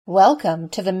Welcome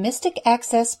to the Mystic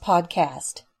Access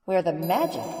Podcast, where the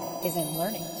magic is in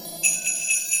learning.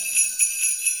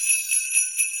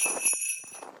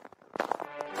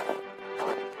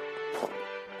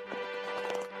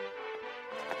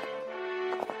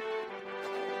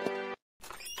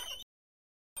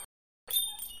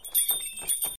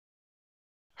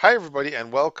 Hi, everybody,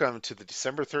 and welcome to the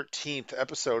December 13th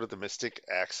episode of the Mystic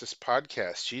Access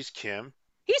Podcast. She's Kim.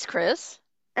 He's Chris.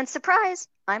 And surprise,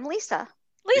 I'm Lisa.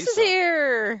 Lisa's Lisa.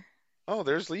 here. Oh,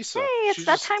 there's Lisa. Hey, it's She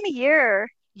that just- time of year.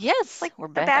 Yes, Like we're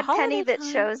the back. bad at penny holiday that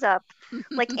time. shows up.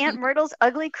 Like Aunt Myrtle's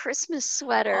ugly Christmas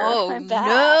sweater. Oh, I'm back.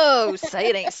 no. Say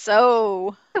it ain't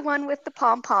so. The one with the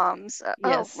pom-poms.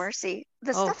 Yes. Oh, mercy.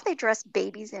 The Oh. stuff they dress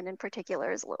babies in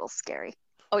particular is a little scary.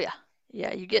 Oh, yeah.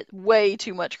 Yeah, you get way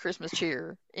too much Christmas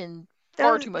cheer in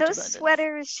far too much Those abundance.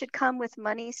 sweaters should come with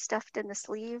money stuffed in the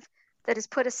sleeve that is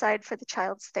put aside for the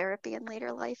child's therapy in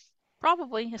later life.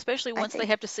 Probably, especially I once they think.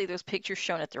 have to see those pictures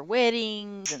shown at their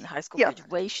weddings and high school Yep.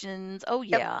 graduations. Oh,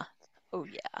 Yep. yeah. Oh,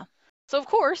 yeah. So, of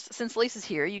course, since Lisa's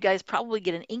here, you guys probably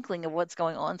get an inkling of what's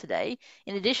going on today.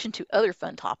 In addition to other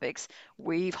fun topics,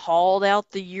 we've hauled out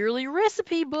the yearly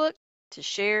recipe book to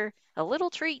share a little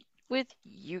treat with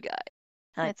you guys.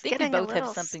 And I It's think we getting a both have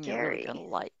little something you're really scary. going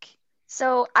to like.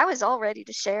 So I was all ready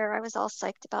to share. I was all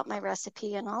psyched about my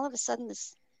recipe, and all of a sudden,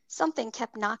 something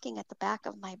kept knocking at the back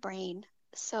of my brain.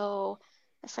 So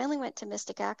I finally went to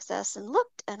Mystic Access and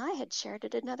looked, and I had shared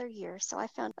it another year. So I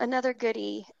found another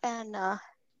goodie and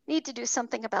need to do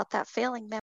something about that failing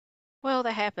memory. Well,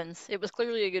 that happens. It was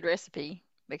clearly a good recipe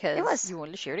because was. you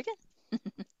wanted to share it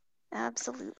again.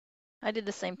 Absolutely. I did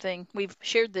the same thing. We've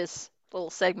shared this little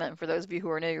segment for those of you who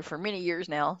are new for many years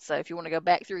now. So if you want to go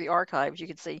back through the archives, you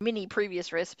can see many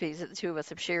previous recipes that the two of us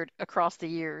have shared across the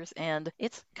years. And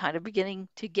it's kind of beginning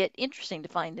to get interesting to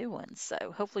find new ones. So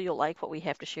hopefully you'll like what we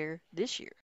have to share this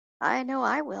year. I know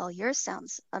I will. Yours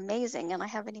sounds amazing, and I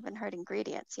haven't even heard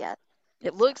ingredients yet.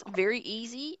 It looks very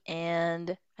easy,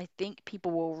 and I think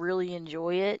people will really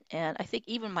enjoy it. And I think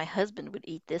even my husband would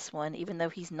eat this one, even though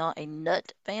he's not a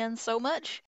nut fan so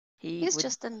much. He's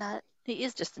just a nut. He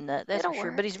is just a nut, that's It'll for sure.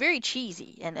 work. But he's very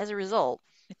cheesy, and as a result,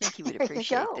 I think he would There you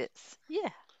appreciate go. this. Yeah.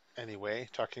 Anyway,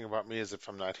 talking about me as if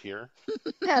I'm not here.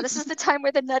 Yeah, this is the time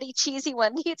where the nutty, cheesy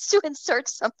one needs to insert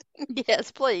something.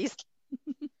 Yes, please.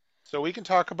 So we can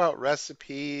talk about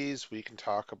recipes, we can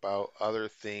talk about other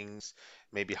things,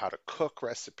 maybe how to cook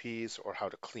recipes or how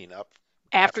to clean up.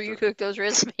 After you cook those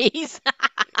recipes.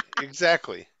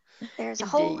 Exactly. There's a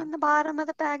hole Indeed. in the bottom of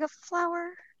the bag of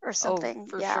flour or something.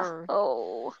 for yeah. sure.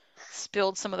 Oh.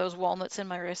 Spilled some of those walnuts in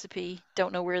my recipe.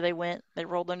 Don't know where they went. They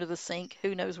rolled under the sink.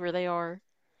 Who knows where they are?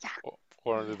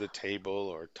 Or under the table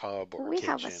or tub or We kitchen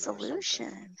have a or something.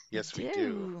 solution. Yes, we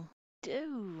do.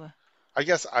 Do. I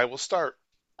guess I will start.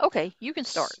 Okay, you can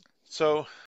start. So,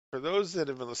 for those that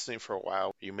have been listening for a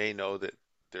while, you may know that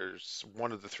there's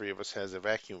one of the three of us has a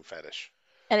vacuum fetish.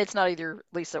 And it's not either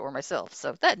Lisa or myself,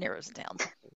 so that narrows it down.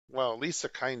 Well, Lisa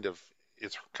kind of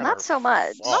is kind Not of so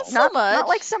much. Not fault. so much. Not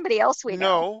like somebody else we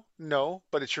know. No,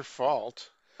 but it's your fault.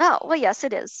 Oh, well, yes,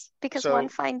 it is. Because So- one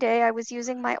fine day I was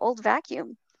using my old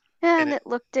vacuum and And it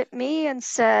looked at me and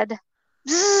said,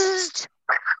 "Bzzzt."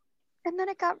 And then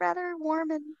it got rather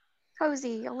warm and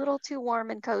cozy, a little too warm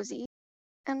and cozy.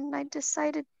 And I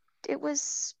decided it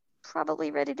was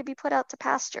probably ready to be put out to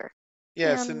pasture.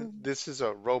 Yes, and And- this is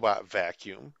a robot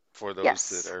vacuum for those Yes.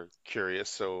 that are curious.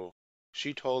 So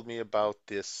she told me about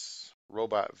this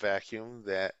robot vacuum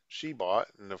that she bought,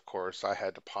 and of course I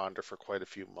had to ponder for quite a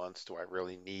few months, do I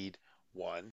really need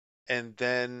one? And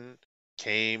then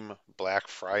came Black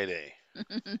Friday.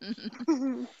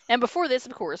 And before this,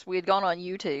 of course, we had gone on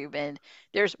YouTube, and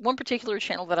there's one particular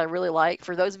channel that I really like.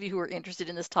 For those of you who are interested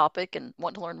in this topic and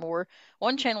want to learn more,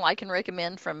 one channel I can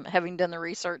recommend from having done the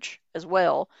research as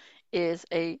well is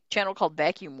a channel called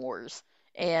Vacuum Wars.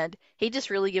 And he just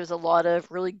really gives a lot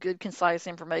of really good, concise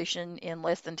information in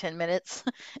less than 10 minutes.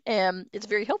 And it's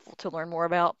very helpful to learn more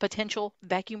about potential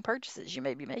vacuum purchases you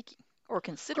may be making or Oh,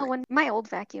 considering. when my old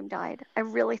vacuum died, I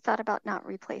really thought about not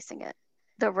replacing it.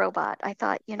 The robot. I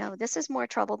thought, this is more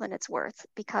trouble than it's worth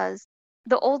because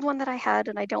the old one that I had,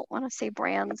 and I don't want to say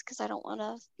brands because I don't want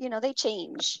to, they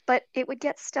change, but it would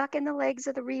get stuck in the legs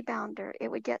of the rebounder. It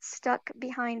would get stuck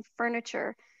behind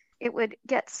furniture. It would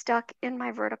get stuck in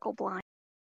my vertical blind.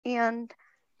 And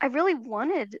I really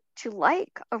wanted to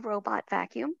like a robot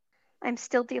vacuum. I'm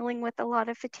still dealing with a lot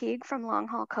of fatigue from long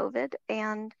haul COVID.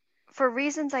 And for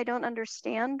reasons I don't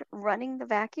understand, running the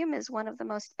vacuum is one of the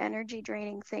most energy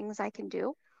draining things I can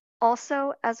do.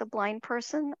 Also, as a blind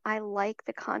person, I like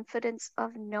the confidence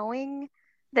of knowing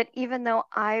that even though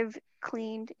I've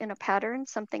cleaned in a pattern,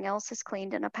 something else is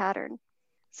cleaned in a pattern.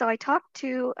 So I talked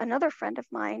to another friend of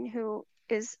mine who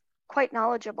is quite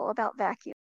knowledgeable about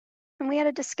vacuum. And we had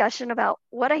a discussion about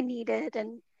what I needed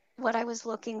and what I was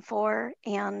looking for,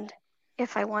 and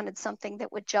if I wanted something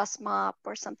that would just mop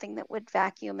or something that would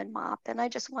vacuum and mop. And I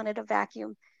just wanted a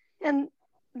vacuum. And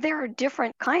there are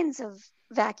different kinds of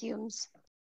vacuums.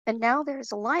 And now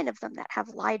there's a line of them that have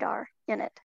LiDAR in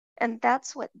it. And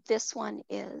that's what this one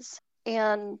is.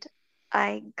 And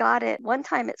I got it one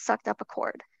time, it sucked up a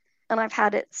cord. And I've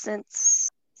had it since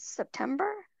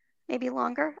September, maybe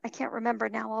longer. I can't remember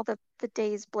now. All the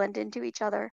days blend into each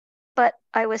other. But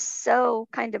I was so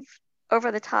kind of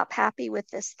over the top happy with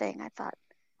this thing. I thought,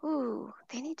 ooh,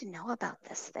 they need to know about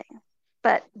this thing.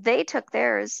 But they took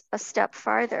theirs a step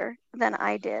farther than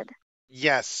I did.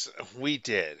 Yes, we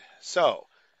did. So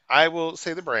I will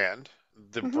say the brand.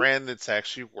 The Hmm. brand that's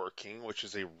actually working, which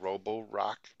is a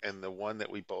Roborock, and the one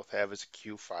that we both have is a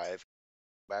Q5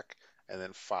 back and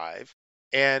then 5.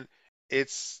 And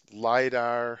it's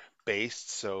LiDAR based,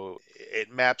 so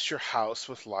it maps your house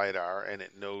with LiDAR and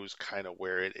it knows kind of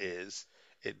where it is.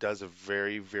 It does a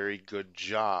very, very good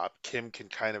job. Kim can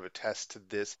kind of attest to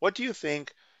this. What do you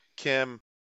think, Kim,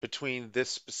 between this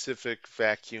specific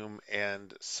vacuum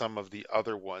and some of the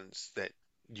other ones that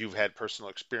you've had personal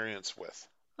experience with?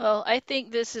 Well, I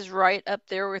think this is right up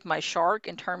there with my Shark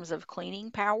in terms of cleaning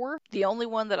power. The only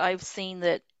one that I've seen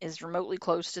that is remotely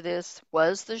close to this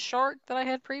was the Shark that I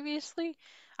had previously.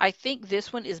 I think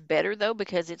this one is better though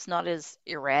because it's not as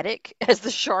erratic as the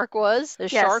Shark was. The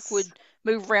Shark Yes. would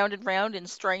move round and round in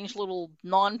strange little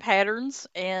non-patterns,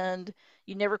 and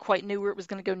you never quite knew where it was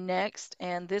going to go next.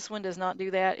 And this one does not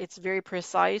do that. It's very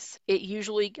precise. It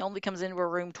usually only comes into a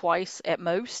room twice at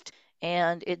most,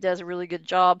 and it does a really good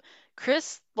job.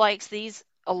 Chris likes these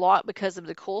a lot because of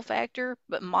the cool factor,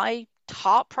 but my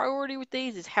top priority with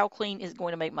these is how clean is it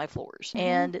going to make my floors. Hmm.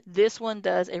 And this one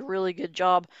does a really good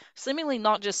job, seemingly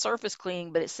not just surface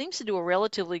cleaning, but it seems to do a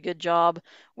relatively good job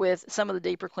with some of the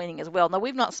deeper cleaning as well. Now,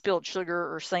 we've not spilled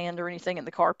sugar or sand or anything in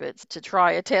the carpets to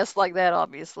try a test like that,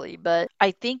 obviously, but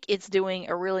I think it's doing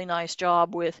a really nice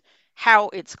job with how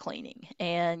it's cleaning.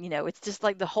 And, it's just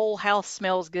like the whole house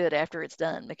smells good after it's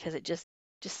done because it just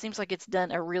seems like it's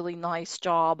done a really nice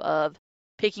job of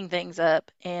picking things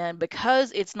up. And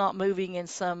because it's not moving in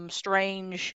some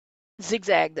strange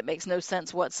zigzag that makes no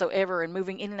sense whatsoever and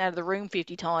moving in and out of the room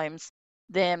 50 times,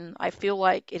 then I feel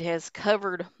like it has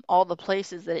covered all the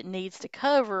places that it needs to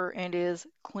cover and is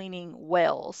cleaning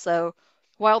well. So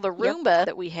while the Yep. Roomba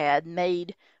that we had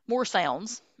made more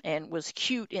sounds and was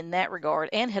cute in that regard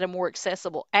and had a more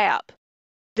accessible app,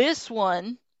 this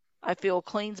one I feel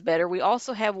cleans better. We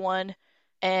also have one,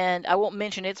 and I won't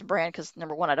mention its brand because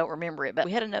number one, I don't remember it, but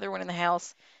we had another one in the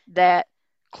house that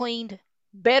cleaned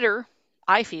better,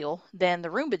 I feel, than the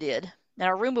Roomba did. Now,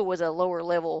 our Roomba was a lower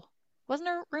level. Wasn't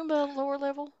our Roomba a lower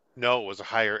level? No, it was a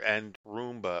higher end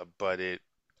Roomba, but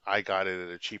I got it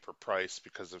at a cheaper price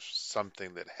because of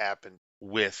something that happened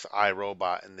with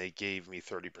iRobot and they gave me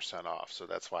 30% off. So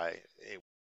that's why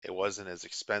it wasn't as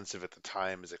expensive at the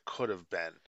time as it could have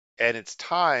been. At its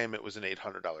time, it was an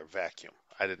 $800 vacuum.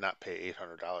 I did not pay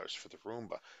 $800 for the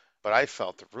Roomba, but I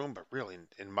felt the Roomba really,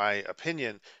 in my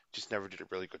opinion, just never did a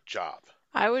really good job.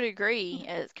 I would agree.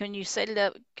 When you set it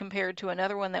up compared to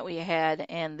another one that we had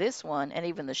and this one and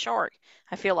even the Shark,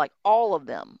 I feel like all of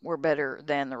them were better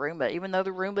than the Roomba. Even though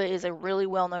the Roomba is a really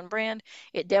well-known brand,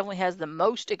 it definitely has the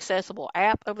most accessible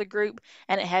app of the group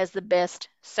and it has the best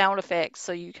sound effects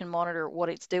so you can monitor what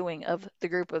it's doing of the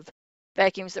group of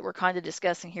vacuums that we're kind of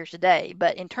discussing here today.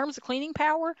 But in terms of cleaning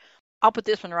power, I'll put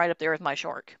this one right up there with my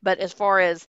Shark. But as far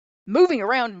as moving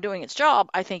around and doing its job,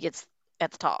 I think it's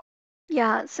at the top.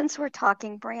 Yeah, since we're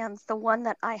talking brands, the one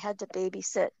that I had to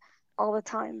babysit all the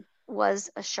time was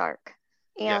a Shark.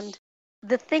 And Yes.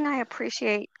 the thing I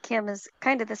appreciate, Kim, is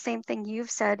kind of the same thing you've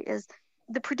said is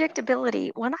the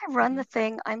predictability. When I run Mhm. the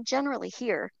thing, I'm generally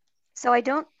here. So I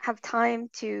don't have time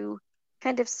to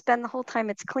kind of spend the whole time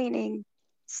it's cleaning,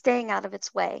 staying out of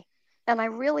its way. And I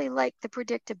really like the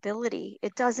predictability.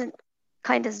 It doesn't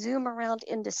kind of zoom around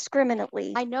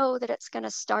indiscriminately. I know that it's going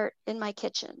to start in my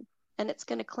kitchen and it's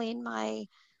going to clean my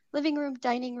living room,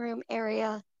 dining room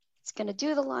area. It's going to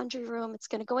do the laundry room. It's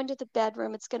going to go into the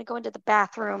bedroom. It's going to go into the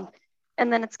bathroom.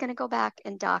 And then it's going to go back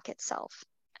and dock itself.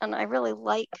 And I really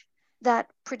like that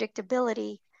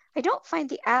predictability. I don't find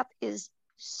the app is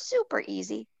super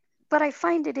easy, but I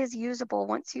find it is usable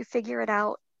once you figure it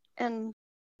out. And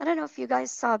I don't know if you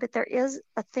guys saw, but there is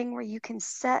a thing where you can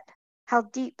set how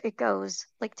deep it goes,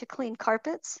 like to clean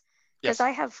carpets because Yes.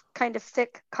 I have kind of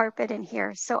thick carpet in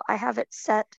here. So I have it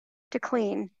set to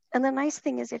clean. And the nice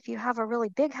thing is, if you have a really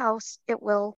big house, it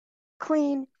will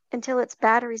clean until its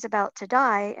battery's about to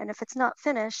die. And if it's not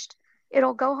finished,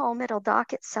 it'll go home, it'll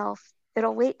dock itself,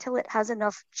 it'll wait till it has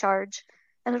enough charge,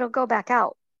 and it'll go back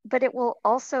out. But it will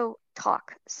also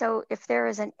talk. So if there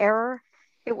is an error,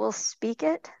 it will speak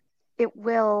it. It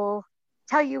will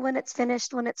tell you when it's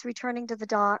finished, when it's returning to the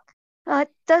dock. It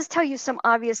does tell you some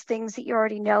obvious things that you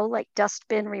already know, like dust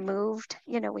bin removed,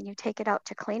 when you take it out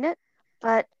to clean it.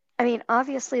 But I mean,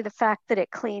 obviously, the fact that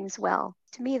it cleans well.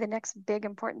 To me, the next big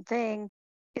important thing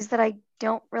is that I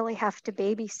don't really have to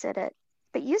babysit it.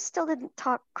 But you still didn't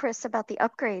talk, Chris, about the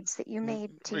upgrades that you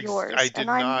made to yours. I did And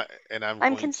not, and I'm I'm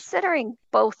going to. considering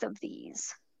both of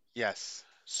these. Yes.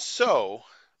 So,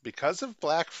 because of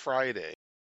Black Friday,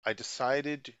 I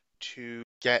decided to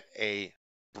get a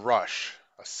brush,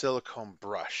 a silicone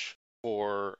brush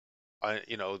for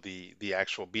the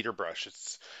actual beater brush.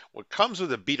 It's what comes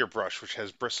with a beater brush, which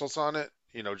has bristles on it,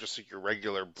 just like your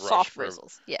regular brush. Soft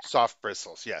bristles, yeah. Soft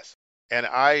bristles, yes. And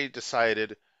I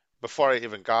decided before I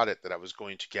even got it that I was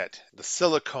going to get the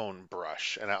silicone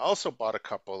brush. And I also bought a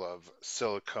couple of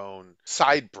silicone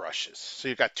side brushes. So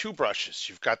you've got two brushes.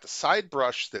 You've got the side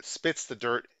brush that spits the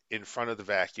dirt in front of the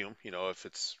vacuum, if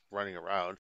it's running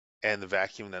around, and the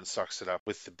vacuum then sucks it up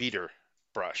with the beater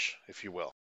brush, if you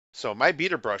will. So my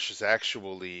beater brush is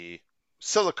actually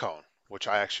silicone, which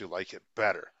I actually like it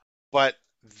better. But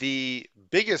the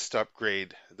biggest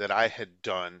upgrade that I had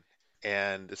done,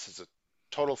 and this is a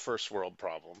total first world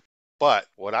problem, but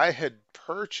what I had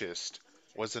purchased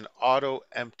was an auto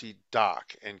empty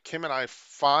dock. And Kim and I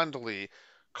fondly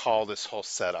call this whole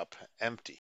setup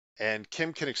empty. And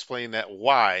Kim can explain that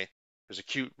why. There's a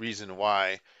cute reason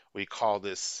why we call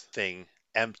this thing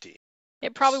empty.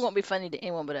 It probably won't be funny to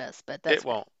anyone but us, but that's It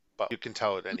won't, but you can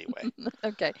tell it anyway.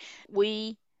 Okay.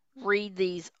 We read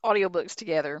these audiobooks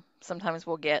together. Sometimes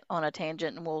we'll get on a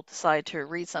tangent and we'll decide to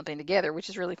read something together, which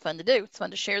is really fun to do. It's fun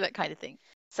to share that kind of thing.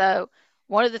 So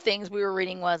one of the things we were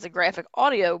reading was a graphic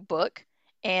audio book.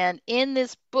 And in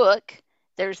this book,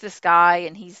 there's this guy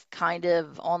and he's kind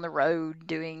of on the road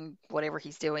doing whatever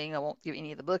he's doing. I won't give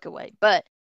any of the book away. But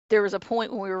there was a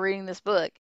point when we were reading this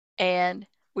book and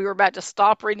we were about to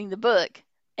stop reading the book.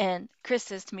 And Chris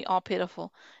says to me, all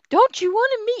pitiful, "Don't you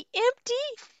want to meet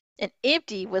Empty?" And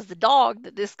Empty was the dog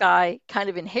that this guy kind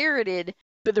of inherited.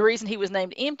 But the reason he was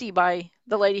named Empty by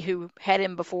the lady who had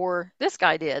him before this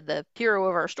guy did, the hero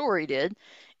of our story did,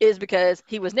 is because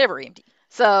he was never empty.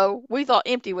 So we thought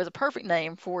Empty was a perfect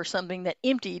name for something that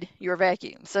emptied your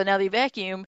vacuum. So now the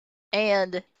vacuum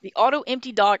and the auto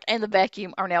empty dock and the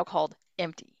vacuum are now called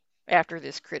Empty after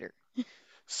this critter.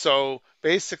 So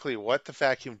basically what the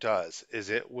vacuum does is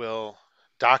it will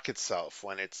dock itself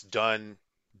when it's done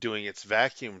doing its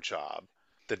vacuum job.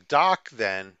 The dock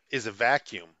then is a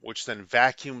vacuum, which then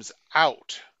vacuums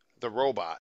out the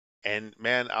robot. And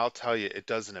man, I'll tell you, it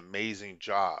does an amazing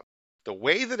job. The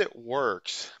way that it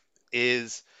works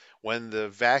is when the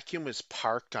vacuum is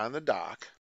parked on the dock,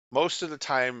 most of the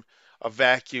time a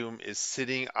vacuum is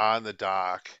sitting on the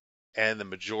dock and the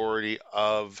majority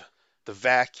of the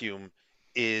vacuum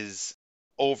is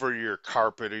over your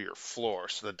carpet or your floor.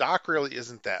 So the dock really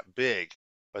isn't that big.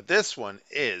 But this one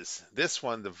is. This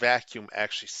one, the vacuum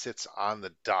actually sits on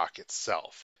the dock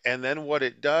itself. And then what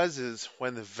it does is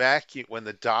when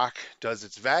the dock does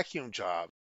its vacuum job,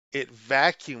 it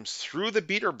vacuums through the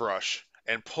beater brush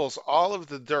and pulls all of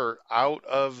the dirt out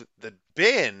of the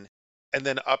bin and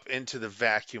then up into the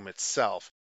vacuum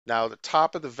itself. Now, the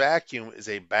top of the vacuum is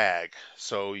a bag.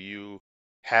 So you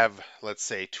have, let's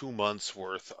say, 2 months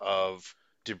worth of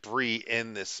debris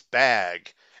in this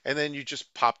bag, and then you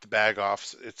just pop the bag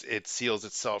off, it seals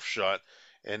itself shut,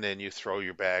 and then you throw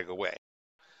your bag away.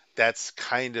 That's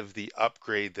kind of the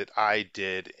upgrade that I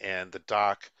did, and the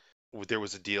dock, there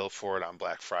was a deal for it on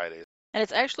Black Friday. And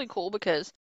it's actually cool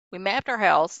because we mapped our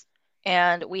house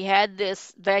and we had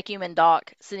this vacuum and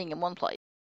dock sitting in one place.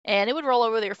 And it would roll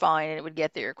over there fine and it would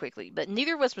get there quickly. But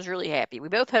neither of us was really happy. We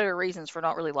both had our reasons for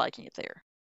not really liking it there.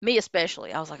 Me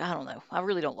especially. I was like, I don't know. I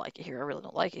really don't like it here. I really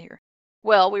don't like it here.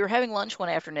 Well, we were having lunch one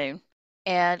afternoon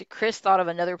and Chris thought of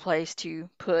another place to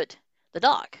put the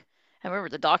dock. And remember,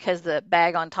 the dock has the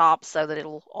bag on top so that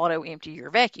it'll auto empty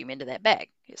your vacuum into that bag.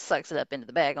 It sucks it up into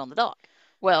the bag on the dock.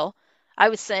 Well, I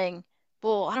was saying,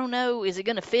 well, I don't know. Is it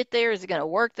going to fit there? Is it going to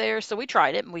work there? So we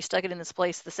tried it and we stuck it in this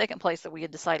place, the second place that we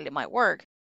had decided it might work.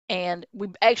 And we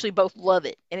actually both love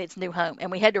it in its new home.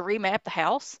 And we had to remap the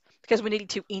house because we needed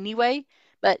to anyway.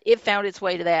 But it found its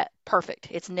way to that perfect.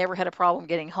 It's never had a problem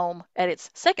getting home at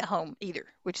its second home either,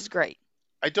 which is great.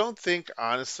 I don't think,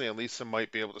 honestly, and Lisa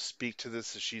might be able to speak to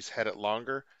this as she's had it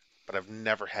longer, but I've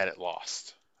never had it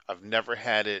lost. I've never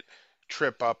had it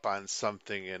trip up on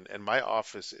something, and my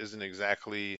office isn't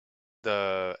exactly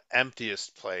the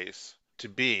emptiest place to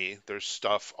be. There's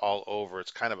stuff all over.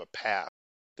 It's kind of a path.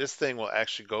 This thing will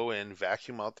actually go in,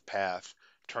 vacuum out the path,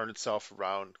 turn itself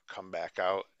around, come back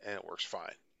out, and it works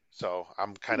fine. So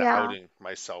I'm kind of Yeah, outing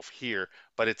myself here,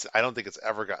 but I don't think it's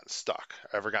ever gotten stuck,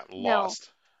 ever gotten no.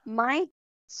 lost. My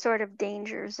sort of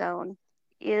danger zone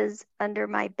is under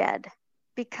my bed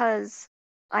because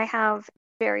I have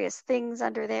various things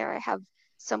under there. I have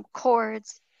some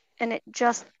cords and it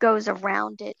just goes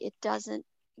around it. It doesn't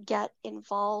get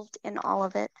involved in all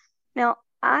of it. Now,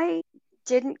 I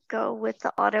didn't go with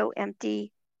the auto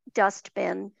empty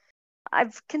dustbin.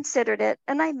 I've considered it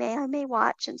and I may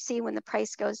watch and see when the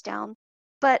price goes down.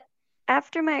 But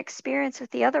after my experience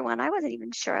with the other one, I wasn't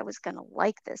even sure I was going to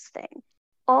like this thing.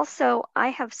 Also, I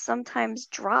have sometimes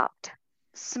dropped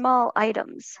small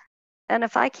items, and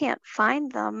if I can't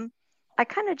find them, I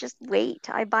kind of just wait.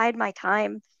 I bide my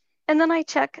time, and then I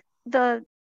check the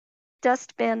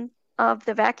dustbin of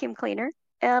the vacuum cleaner,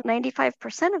 and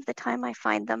 95% of the time I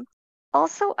find them.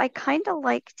 Also, I kind of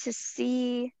like to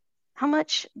see how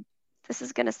much this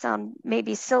is going to sound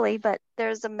maybe silly, but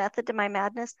there's a method to my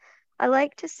madness. I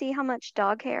like to see how much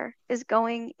dog hair is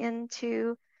going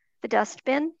into the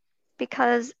dustbin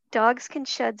because dogs can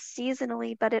shed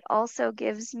seasonally, but it also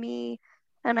gives me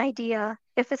an idea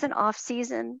if it's an off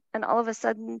season and all of a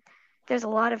sudden there's a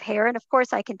lot of hair. And of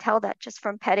course, I can tell that just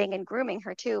from petting and grooming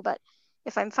her too. But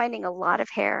if I'm finding a lot of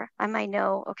hair, I might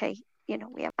know, okay,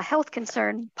 we have a health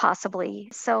concern possibly.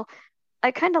 So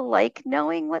I kind of like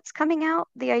knowing what's coming out.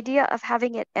 The idea of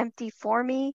having it empty for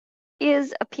me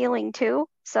is appealing too.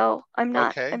 So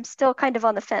Okay. I'm still kind of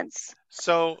on the fence.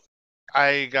 So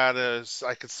I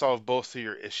could solve both of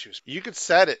your issues. You could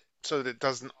set it so that it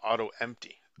doesn't auto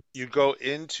empty. You go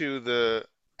into the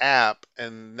app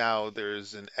and now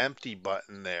there's an empty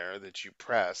button there that you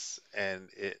press and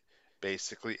it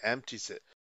basically empties it.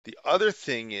 The other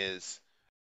thing is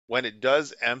when it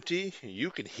does empty, you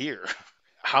can hear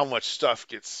how much stuff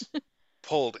gets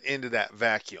pulled into that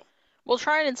vacuum. We'll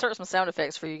try and insert some sound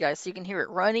effects for you guys so you can hear it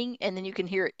running and then you can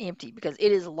hear it empty because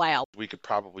it is loud. We could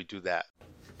probably do that.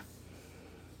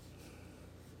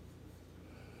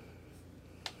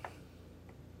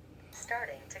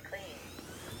 Starting to clean.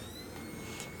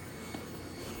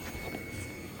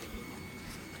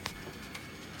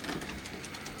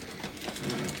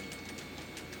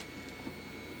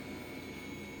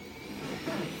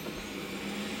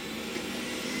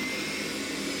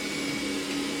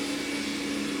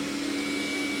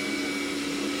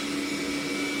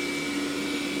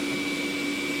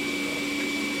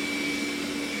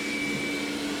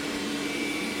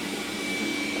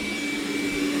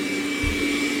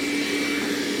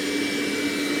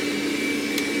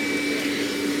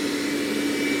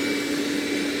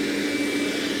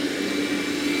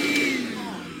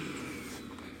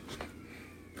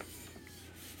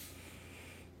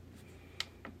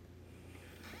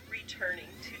 Returning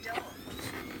to Dawn.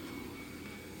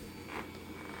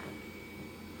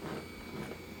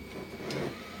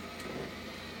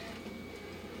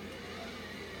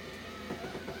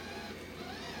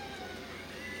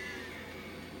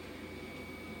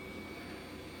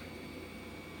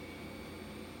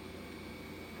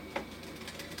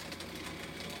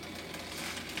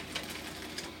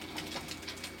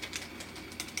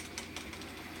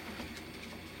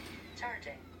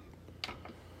 Charging.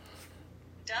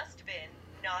 Dustbin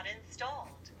not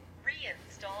installed.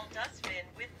 Reinstall dustbin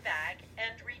with bag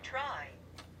and retry.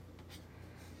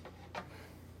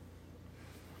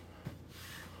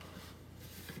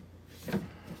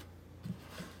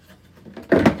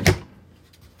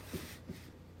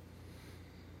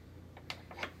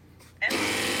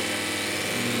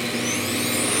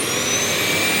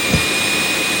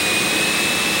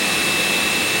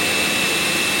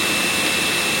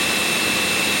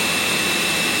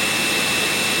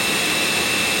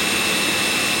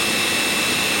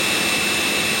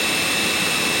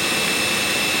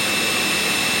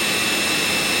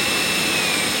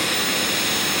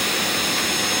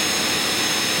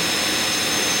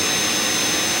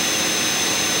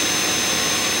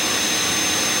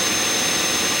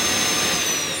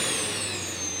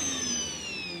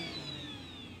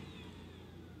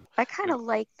 I kind of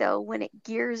like though when it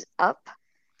gears up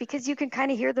because you can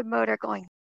kind of hear the motor going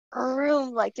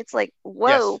vroom, like it's like,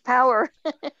 whoa, Yes. power.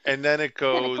 And then it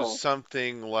Kind of goes cool.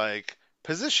 something like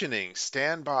positioning,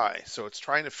 stand by. So it's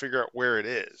trying to figure out where it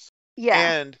is.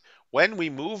 Yeah. And when we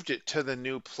moved it to the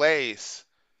new place,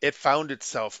 it found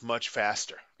itself much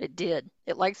faster. It did.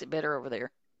 It likes it better over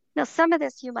there. Now, some of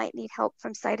this you might need help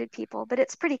from sighted people, but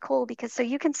it's pretty cool because so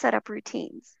you can set up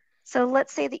routines. So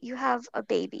let's say that you have a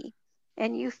baby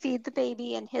and you feed the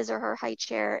baby in his or her high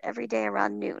chair every day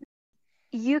around noon,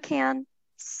 you can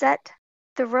set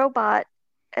the robot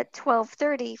at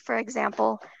 12:30, for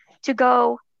example, to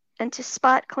go and to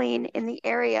spot clean in the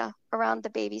area around the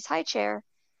baby's high chair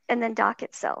and then dock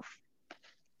itself.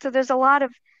 So there's a lot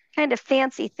of kind of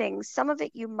fancy things. Some of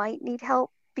it you might need help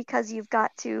because you've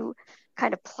got to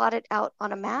kind of plot it out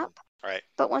on a map. Right.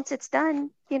 But once it's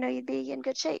done, you'd be in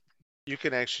good shape. You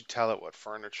can actually tell it what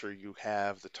furniture you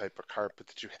have, the type of carpet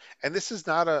that you have. And this is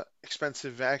not a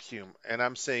expensive vacuum. And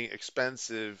I'm saying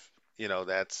expensive,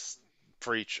 that's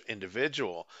for each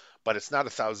individual, but it's not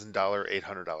 $1,000,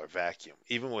 $800 vacuum.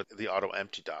 Even with the auto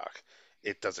empty dock,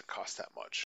 it doesn't cost that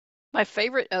much. My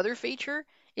favorite other feature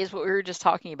is what we were just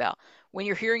talking about. When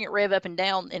you're hearing it rev up and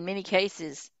down, in many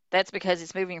cases, that's because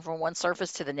it's moving from one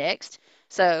surface to the next.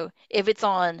 So if it's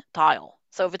on tile,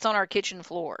 so if it's on our kitchen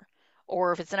floor,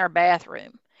 or if it's in our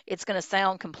bathroom, it's going to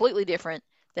sound completely different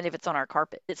than if it's on our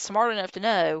carpet. It's smart enough to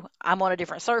know I'm on a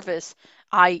different surface.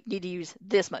 I need to use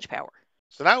this much power.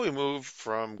 So now we move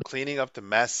from cleaning up the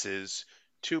messes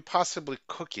to possibly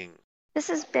cooking. This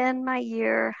has been my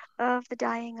year of the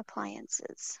dying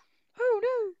appliances. Oh,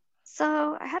 no.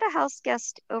 So I had a house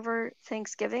guest over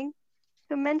Thanksgiving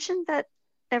who mentioned that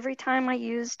every time I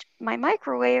used my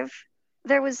microwave,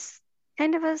 there was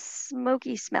kind of a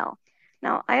smoky smell.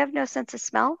 Now, I have no sense of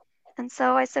smell. And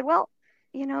so I said, well,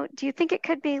 do you think it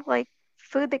could be like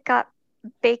food that got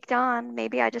baked on?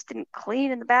 Maybe I just didn't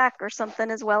clean in the back or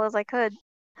something as well as I could.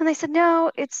 And they said,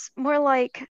 no, it's more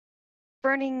like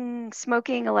burning,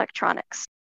 smoking electronics.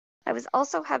 I was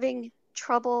also having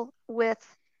trouble with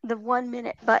the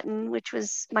 1-minute button, which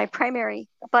was my primary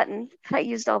button that I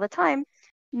used all the time,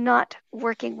 not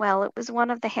working well. It was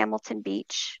one of the Hamilton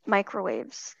Beach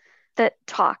microwaves that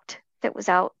talked, that was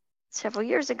out several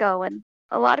years ago, and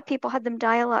a lot of people had them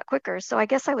die a lot quicker, so I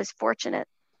guess I was fortunate.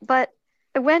 But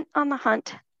I went on the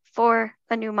hunt for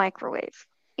a new microwave.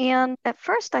 And at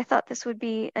first I thought this would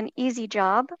be an easy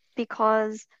job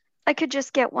because I could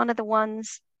just get one of the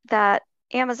ones that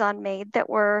Amazon made that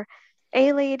were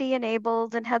A-Lady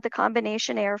enabled and had the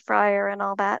combination air fryer and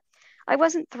all that. I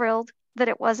wasn't thrilled that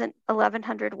it wasn't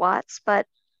 1100 watts, but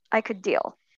I could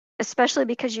deal, especially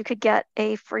because you could get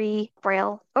a free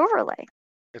Braille overlay.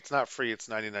 It's not free, it's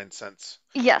 99 cents.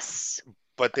 Yes.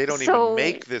 But they don't even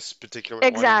make this particular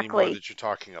one anymore that you're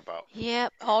talking about.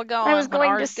 Yep, all gone. I was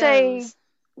going to say, goes.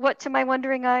 what to my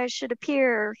wondering eyes should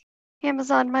appear,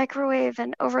 Amazon microwave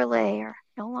and overlay are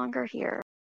no longer here.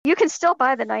 You can still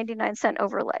buy the 99-cent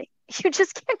overlay. You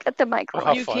just can't get the microwave.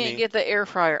 How you funny. Can't get the air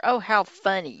fryer. Oh, how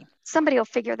funny. Somebody will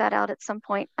figure that out at some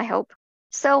point, I hope.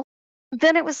 So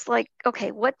then it was like,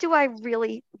 okay, what do I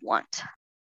really want?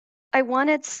 I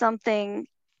wanted something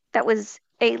that was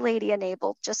A-Lady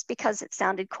enabled just because it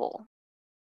sounded cool.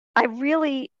 I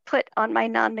really put on my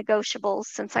non-negotiables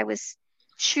since I was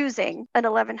choosing an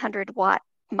 1100 watt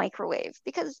microwave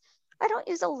because I don't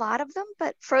use a lot of them,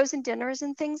 but frozen dinners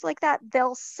and things like that,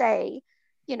 they'll say,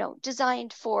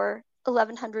 designed for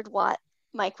 1100 watt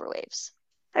microwaves.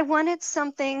 I wanted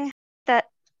something that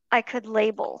I could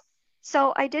label.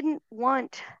 So I didn't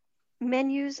want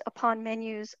menus upon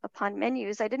menus upon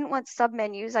menus. I didn't want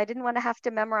submenus. I didn't want to have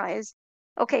to memorize,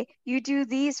 okay, you do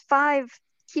these 5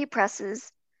 key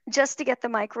presses just to get the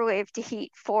microwave to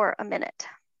heat for a minute.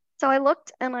 So I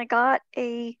looked and I got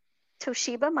a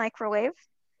Toshiba microwave.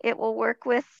 It will work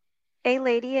with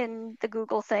A-Lady and the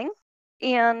Google thing.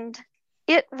 And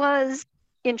it was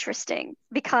interesting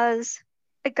because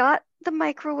I got the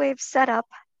microwave set up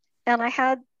and I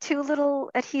had 2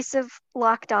 little adhesive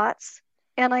lock dots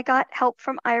and I got help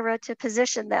from Ira to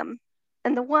position them.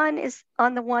 And the one is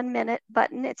on the 1-minute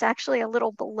button. It's actually a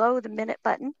little below the minute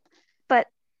button, but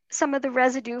some of the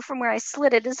residue from where I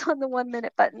slid it is on the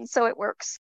 1-minute button, so it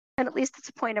works. And at least it's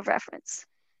a point of reference.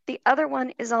 The other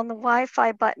one is on the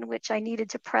Wi-Fi button, which I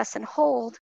needed to press and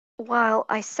hold while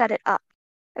I set it up.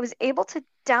 I was able to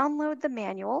download the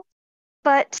manual,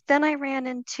 but then I ran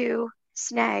into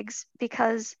snags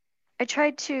because I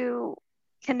tried to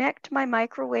connect my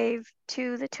microwave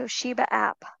to the Toshiba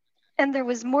app, and there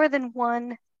was more than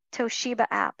one Toshiba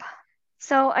app.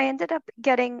 So I ended up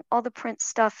getting all the print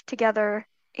stuff together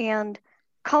and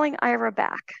calling Ira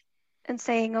back and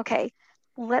saying, okay,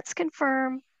 let's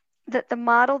confirm that the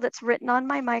model that's written on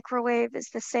my microwave is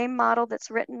the same model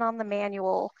that's written on the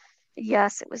manual.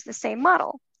 Yes, it was the same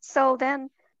model. So then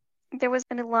there was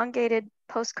an elongated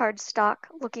postcard stock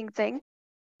looking thing,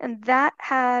 and that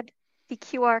had the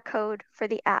QR code for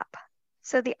the app.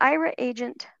 So the Ira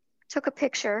agent took a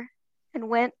picture and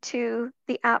went to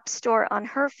the app store on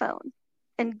her phone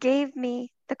and gave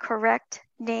me the correct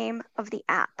name of the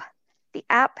app. the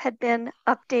app had been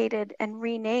updated and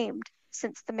renamed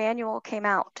since the manual came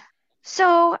out.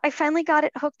 So I finally got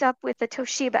it hooked up with the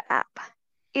Toshiba app.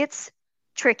 It's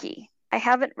tricky. I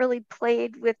haven't really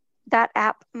played with that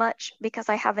app much because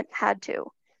I haven't had to.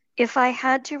 If I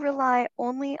had to rely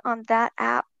only on that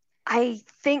app, I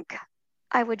think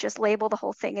I would just label the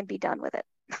whole thing and be done with it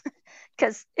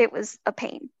because it was a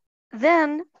pain.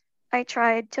 Then I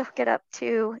tried to hook it up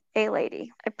to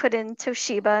A-Lady. I put in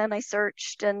Toshiba and I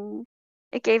searched and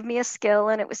it gave me a skill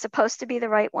and it was supposed to be the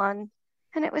right one.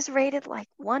 And it was rated like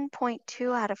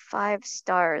 1.2 out of 5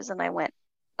 stars. And I went,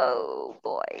 oh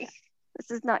boy,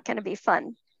 this is not going to be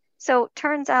fun. So it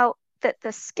turns out that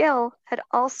the skill had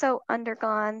also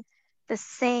undergone the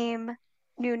same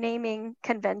new naming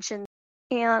convention.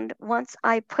 And once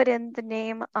I put in the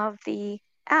name of the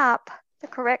app, the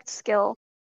correct skill,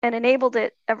 and enabled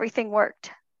it, everything worked.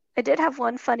 I did have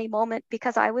one funny moment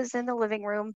because I was in the living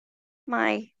room.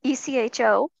 My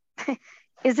ECHO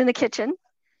is in the kitchen,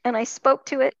 and I spoke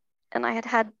to it, and I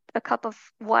had a cup of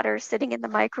water sitting in the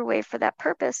microwave for that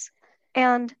purpose.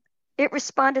 And it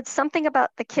responded something about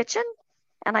the kitchen,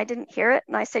 and I didn't hear it.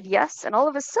 And I said yes, and all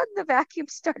of a sudden the vacuum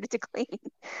started to clean.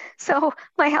 So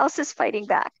my house is fighting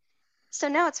back. So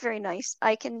now it's very nice.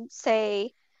 I can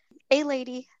say,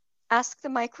 A-Lady, ask the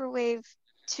microwave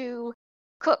to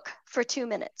cook for 2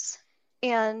 minutes,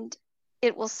 and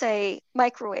it will say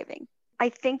microwaving. I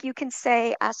think you can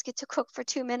say ask it to cook for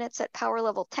 2 minutes at power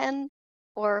level 10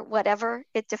 or whatever.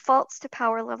 It defaults to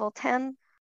power level 10.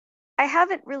 I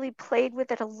haven't really played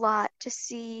with it a lot to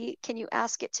see, can you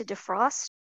ask it to defrost?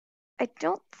 I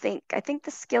think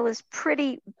the skill is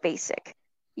pretty basic.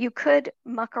 You could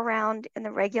muck around in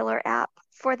the regular app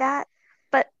for that.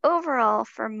 But overall,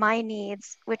 for my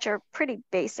needs, which are pretty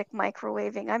basic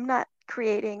microwaving, I'm not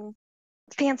creating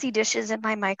fancy dishes in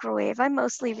my microwave. I'm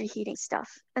mostly reheating stuff.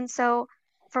 And so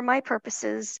for my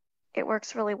purposes, it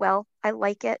works really well. I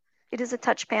like it. It is a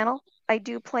touch panel. I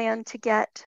do plan to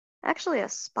get actually a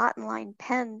spot and line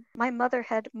pen. My mother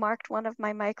had marked one of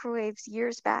my microwaves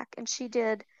years back, and she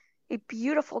did a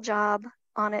beautiful job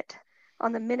on it.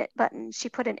 On the minute button, she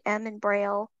put an M in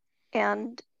Braille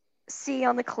and C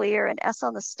on the clear and S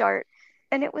on the start.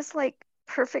 And it was like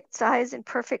perfect size and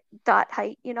perfect dot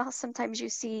height. You know how sometimes you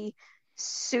see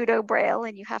pseudo Braille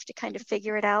and you have to kind of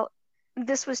figure it out?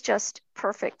 This was just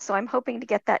perfect. So I'm hoping to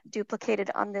get that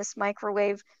duplicated on this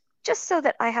microwave just so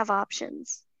that I have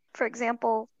options. For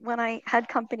example, when I had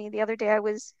company the other day, I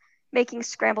was making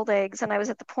scrambled eggs and I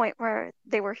was at the point where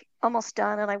they were almost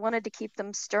done and I wanted to keep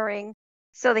them stirring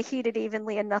so they heated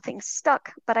evenly and nothing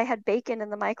stuck. But I had bacon in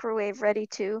the microwave ready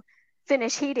to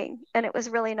finish heating, and it was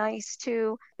really nice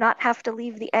to not have to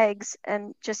leave the eggs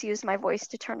and just use my voice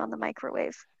to turn on the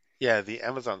microwave. Yeah, the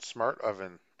Amazon Smart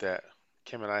Oven that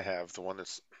Kim and I have, the one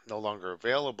that's no longer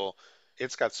available,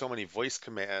 it's got so many voice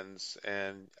commands,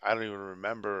 and I don't even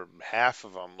remember half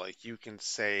of them. Like, you can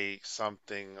say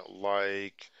something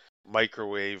like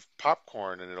microwave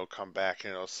popcorn, and it'll come back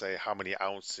and it'll say how many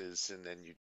ounces, and then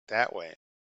you that way.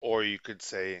 Or you could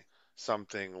say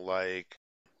something like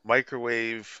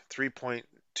microwave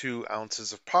 3.2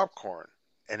 ounces of popcorn,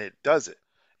 and it does it.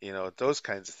 You know, those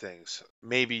kinds of things.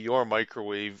 Maybe your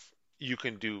microwave, you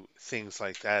can do things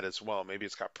like that as well. Maybe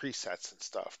it's got presets and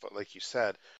stuff, but like you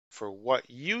said, for what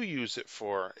you use it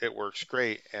for, it works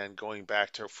great. And going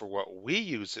back to for what we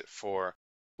use it for,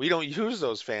 we don't use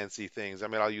those fancy things. I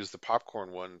mean, I'll use the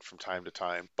popcorn one from time to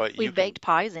time, but We've baked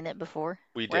pies in it before.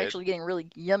 We We're did. actually getting really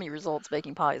yummy results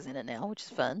baking pies in it now, which is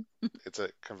fun. It's a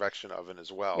convection oven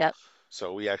as well. Yep.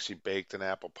 So we actually baked an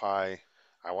apple pie,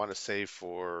 I want to say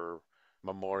for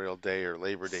Memorial Day or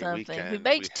Labor Day Something. weekend. We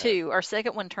baked two. Our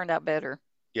second one turned out better.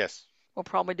 Yes. We'll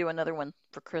probably do another one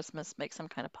for Christmas, make some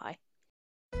kind of pie.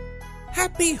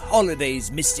 Happy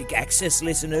holidays, Mystic Access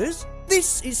listeners.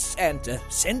 This is Santa,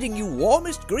 sending you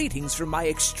warmest greetings from my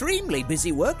extremely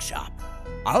busy workshop.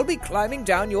 I'll be climbing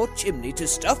down your chimney to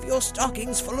stuff your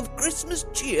stockings full of Christmas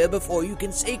cheer before you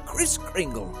can say Kris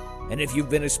Kringle. And if you've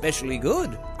been especially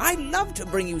good, I'd love to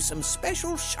bring you some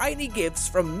special shiny gifts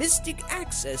from Mystic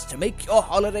Access to make your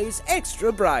holidays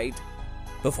extra bright.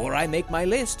 Before I make my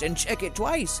list and check it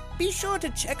twice, be sure to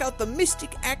check out the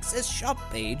Mystic Access shop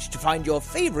page to find your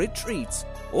favorite treats,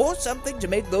 or something to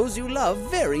make those you love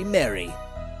very merry.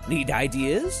 Need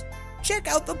ideas? Check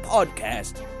out the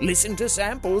podcast, listen to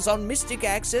samples on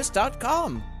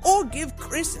mysticaccess.com, or give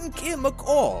Chris and Kim a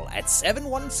call at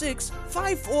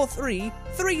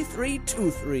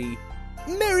 716-543-3323.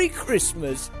 Merry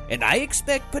Christmas, and I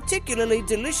expect particularly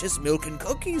delicious milk and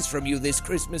cookies from you this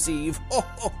Christmas Eve.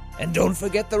 And don't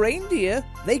forget the reindeer.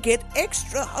 They get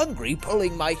extra hungry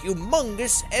pulling my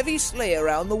humongous heavy sleigh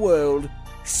around the world.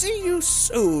 See you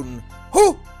soon.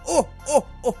 Ho, oh, oh,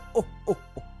 oh, oh, oh.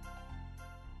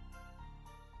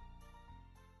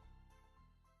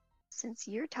 Since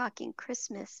you're talking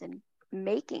Christmas and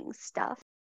making stuff,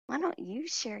 why don't you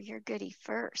share your goodie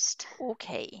first?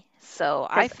 Okay, so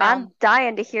 'Cause I'm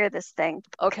dying to hear this thing.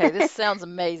 Okay, this sounds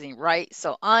amazing, right?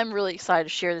 So I'm really excited to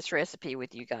share this recipe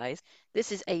with you guys.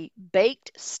 This is a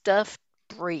baked stuffed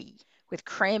brie with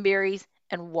cranberries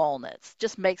and walnuts.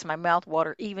 Just makes my mouth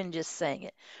water even just saying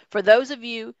it. For those of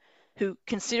you who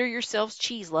consider yourselves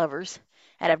cheese lovers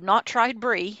and have not tried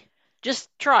brie, just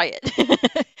try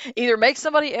it. Either make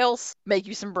somebody else make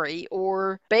you some brie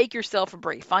or bake yourself a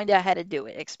brie. Find out how to do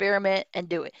it. Experiment and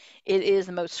do it. It is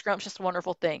the most scrumptious,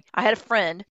 wonderful thing. I had a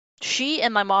friend. She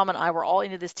and my mom and I were all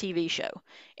into this TV show,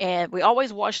 and we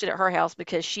always watched it at her house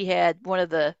because she had one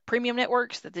of the premium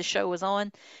networks that this show was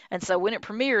on. And so when it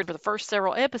premiered for the first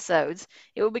several episodes,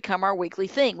 it would become our weekly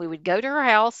thing. We would go to her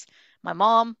house, my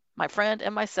mom, my friend,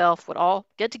 and myself would all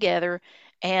get together,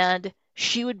 and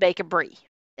she would bake a brie.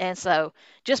 And so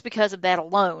just because of that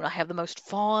alone, I have the most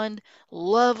fond,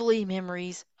 lovely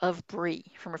memories of brie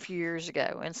from a few years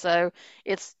ago. And so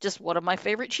it's just one of my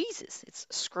favorite cheeses. It's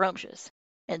scrumptious.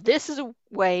 And this is a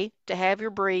way to have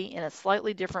your brie in a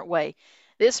slightly different way.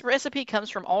 This recipe comes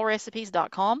from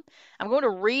allrecipes.com. I'm going to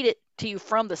read it to you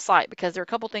from the site because there are a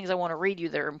couple things I want to read you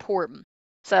that are important.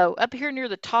 So up here near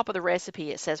the top of the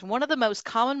recipe, it says, one of the most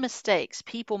common mistakes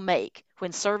people make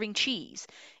when serving cheese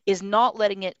is not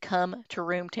letting it come to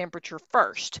room temperature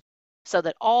first so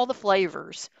that all the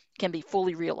flavors can be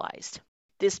fully realized.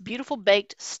 This beautiful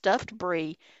baked stuffed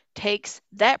brie takes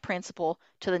that principle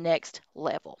to the next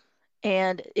level.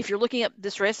 And if you're looking up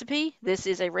this recipe, this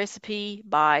is a recipe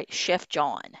by Chef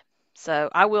John. So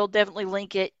I will definitely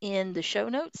link it in the show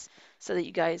notes so that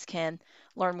you guys can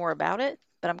learn more about it.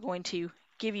 But I'm going to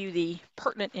give you the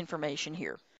pertinent information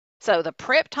here. So the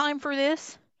prep time for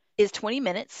this is 20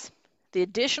 minutes. The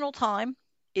additional time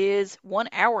is 1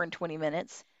 hour and 20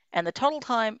 minutes. And the total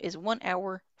time is 1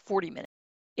 hour, 40 minutes.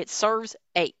 It serves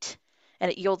 8,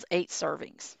 and it yields 8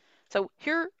 servings. So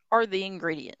here are the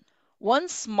ingredients. 1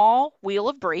 small wheel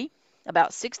of brie,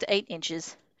 about 6 to 8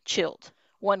 inches, chilled.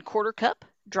 1/4 cup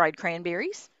dried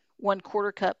cranberries.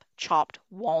 1/4 cup chopped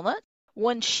walnut.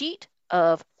 1 sheet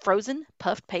of frozen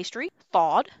puffed pastry,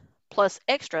 thawed, plus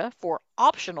extra for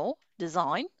optional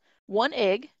design. 1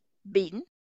 egg, beaten.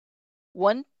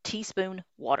 1 teaspoon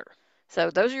water.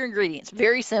 So those are your ingredients.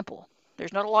 Very simple.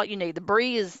 There's not a lot you need. The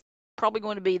brie is probably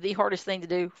going to be the hardest thing to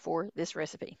do for this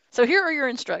recipe. So here are your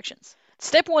instructions.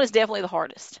 Step 1 is definitely the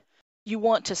hardest. You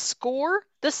want to score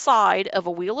the side of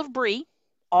a wheel of brie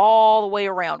all the way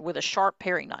around with a sharp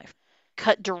paring knife.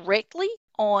 Cut directly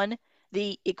on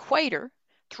the equator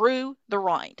through the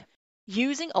rind.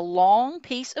 Using a long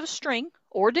piece of string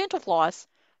or dental floss,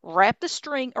 wrap the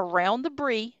string around the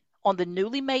brie on the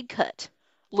newly made cut.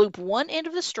 Loop one end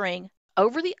of the string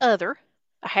over the other,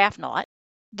 a half knot.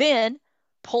 Then,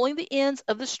 pulling the ends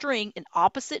of the string in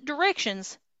opposite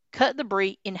directions, cut the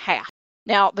brie in half.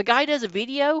 Now, the guy does a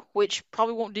video, which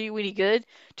probably won't do you any good,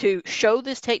 to show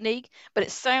this technique, but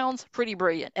it sounds pretty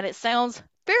brilliant, and it sounds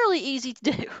fairly easy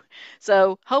to do.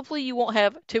 So hopefully you won't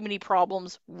have too many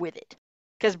problems with it.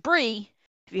 Because brie,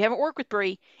 if you haven't worked with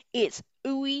brie, it's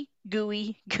ooey,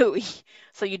 gooey, gooey.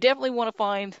 So you definitely want to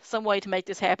find some way to make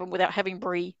this happen without having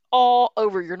brie all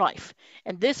over your knife.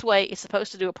 And this way, it's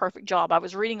supposed to do a perfect job. I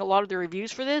was reading a lot of the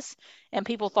reviews for this, and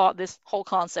people thought this whole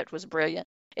concept was brilliant.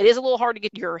 It is a little hard to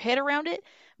get your head around it,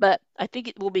 but I think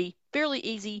it will be fairly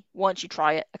easy once you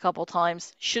try it a couple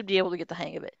times. Should be able to get the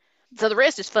hang of it. So the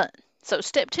rest is fun. So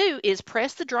step 2 is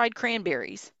press the dried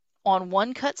cranberries on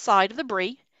one cut side of the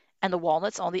brie and the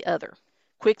walnuts on the other.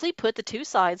 Quickly put the two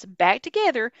sides back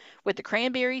together with the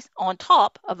cranberries on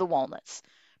top of the walnuts.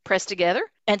 Press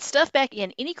together and stuff back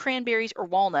in any cranberries or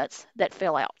walnuts that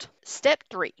fell out. Step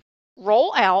 3.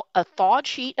 Roll out a thawed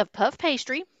sheet of puff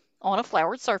pastry on a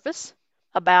floured surface,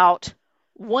 about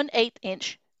 1/8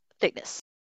 inch thickness.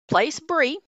 Place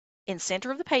brie in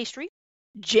center of the pastry.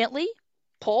 Gently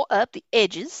pull up the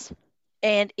edges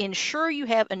and ensure you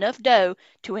have enough dough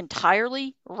to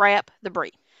entirely wrap the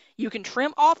brie. You can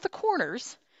trim off the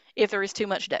corners if there is too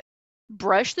much dough.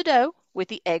 Brush the dough with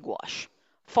the egg wash.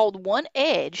 Fold one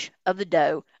edge of the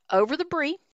dough over the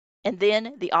brie and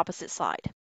then the opposite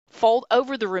side. Fold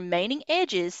over the remaining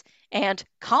edges and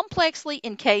complexly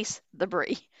encase the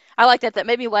brie. I like that. That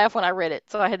made me laugh when I read it,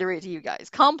 so I had to read it to you guys.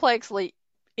 Complexly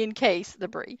encase the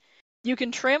brie. You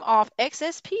can trim off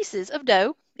excess pieces of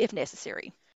dough if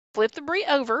necessary. Flip the brie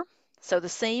over so the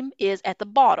seam is at the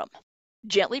bottom.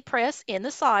 Gently press in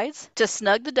the sides to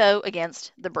snug the dough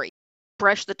against the brie.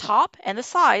 Brush the top and the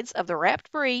sides of the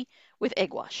wrapped brie with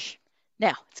egg wash.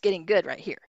 Now, it's getting good right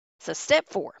here. So step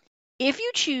 4. If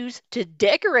you choose to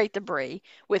decorate the brie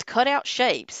with cutout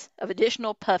shapes of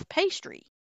additional puff pastry,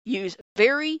 use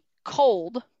very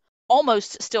cold,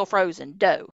 almost still frozen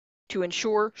dough to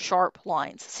ensure sharp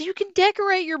lines. So you can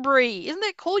decorate your brie. Isn't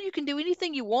that cool? You can do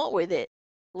anything you want with it.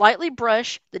 Lightly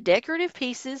brush the decorative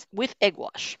pieces with egg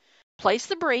wash. Place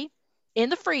the brie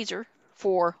in the freezer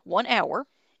for 1 hour,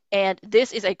 and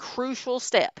this is a crucial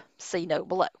step. See note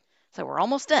below. So we're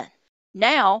almost done.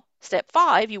 Now, step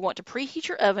 5, you want to preheat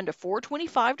your oven to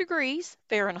 425 degrees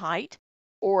Fahrenheit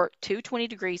or 220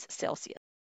 degrees Celsius.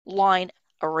 Line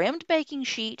a rimmed baking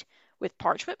sheet with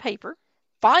parchment paper.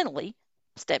 Finally,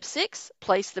 step 6,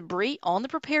 place the brie on the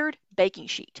prepared baking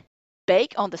sheet.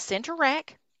 Bake on the center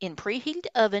rack in preheated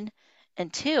oven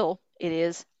until it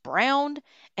is browned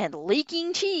and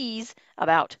leaking cheese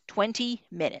about 20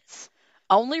 minutes.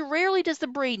 Only rarely does the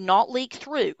brie not leak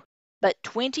through, but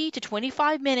 20 to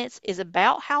 25 minutes is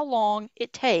about how long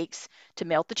it takes to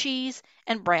melt the cheese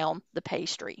and brown the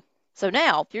pastry. So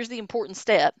now, here's the important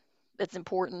step that's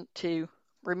important to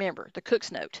remember, the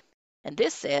cook's note. And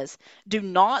this says, do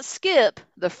not skip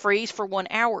the freeze for 1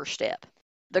 hour step.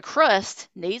 The crust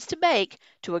needs to bake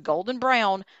to a golden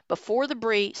brown before the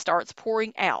brie starts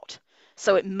pouring out.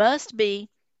 So it must be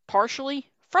partially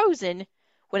frozen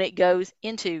when it goes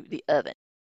into the oven.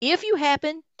 If you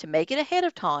happen to make it ahead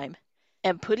of time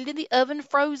and put it in the oven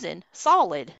frozen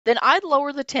solid, then I'd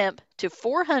lower the temp to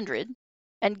 400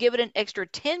 and give it an extra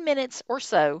 10 minutes or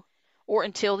so, or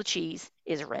until the cheese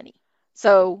is runny.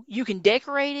 So you can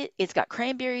decorate it. It's got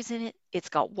cranberries in it. It's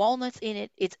got walnuts in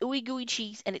it. It's ooey gooey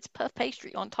cheese, and it's puff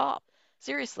pastry on top.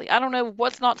 Seriously, I don't know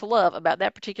what's not to love about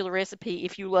that particular recipe.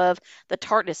 If you love the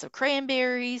tartness of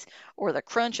cranberries, or the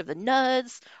crunch of the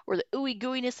nuts, or the ooey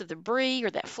gooiness of the brie,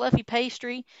 or that fluffy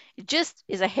pastry, it just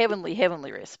is a heavenly,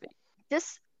 heavenly recipe.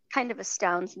 This kind of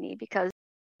astounds me because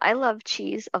I love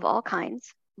cheese of all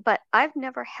kinds, but I've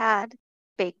never had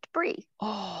baked brie.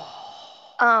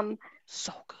 Oh,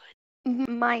 so good.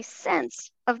 My sense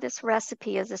of this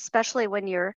recipe is, especially when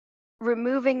you're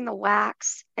removing the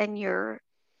wax and you're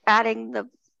adding the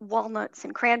walnuts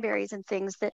and cranberries and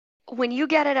things, that when you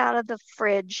get it out of the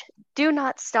fridge, do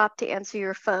not stop to answer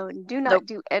your phone. Do not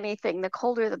do anything. The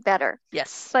colder, the better.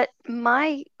 Yes. But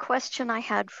my question I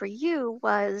had for you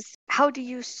was, how do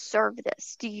you serve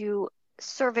this? Do you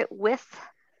serve it with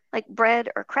like bread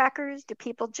or crackers? Do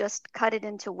people just cut it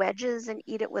into wedges and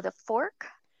eat it with a fork?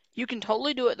 You can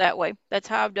totally do it that way. That's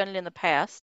how I've done it in the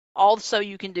past. Also,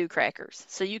 you can do crackers.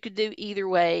 So you could do either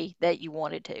way that you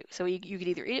wanted to. So you could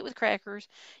either eat it with crackers,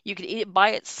 you could eat it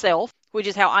by itself, which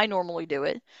is how I normally do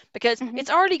it, because it's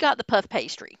already got the puff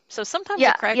pastry. So sometimes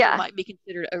a cracker might be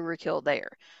considered overkill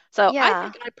there. So I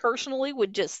think I personally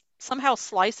would just somehow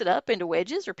slice it up into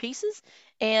wedges or pieces,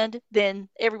 and then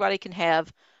everybody can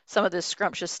have some of this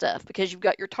scrumptious stuff, because you've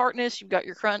got your tartness, you've got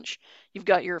your crunch, you've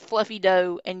got your fluffy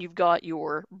dough, and you've got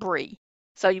your brie.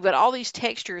 So you've got all these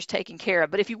textures taken care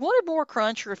of. But if you wanted more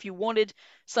crunch, or if you wanted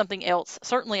something else,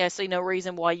 certainly I see no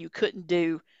reason why you couldn't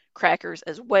do crackers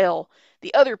as well.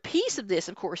 The other piece of this,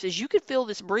 of course, is you could fill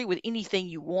this brie with anything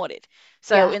you wanted.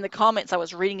 So in the comments, I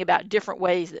was reading about different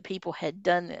ways that people had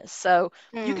done this. So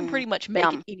you can pretty much make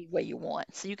it any way you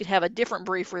want. So you could have a different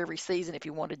brie for every season if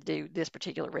you wanted to do this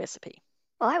particular recipe.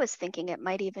 Well, I was thinking it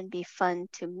might even be fun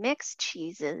to mix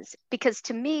cheeses, because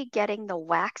to me, getting the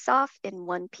wax off in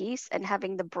one piece and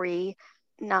having the brie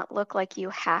not look like you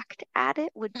hacked at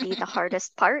it would be the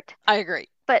hardest part. I agree.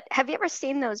 But have you ever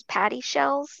seen those patty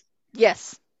shells?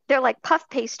 Yes. They're like puff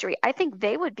pastry. I think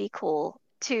they would be cool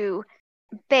to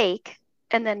bake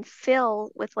and then fill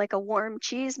with like a warm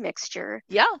cheese mixture.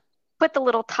 Yeah. Put the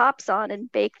little tops on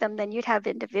and bake them, then you'd have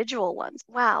individual ones.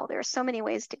 Wow, there are so many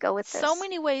ways to go with this. So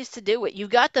many ways to do it. You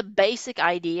got the basic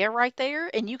idea right there,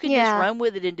 and you can just run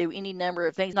with it and do any number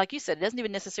of things. Like you said, it doesn't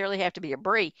even necessarily have to be a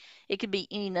brie. It could be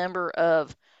any number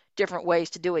of different ways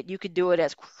to do it. You could do it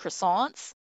as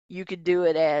croissants. You could do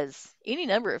it as any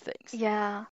number of things.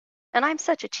 Yeah. And I'm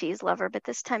such a cheese lover, but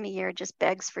this time of year just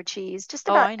begs for cheese. Just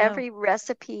about every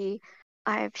recipe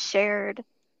I've shared,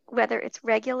 whether it's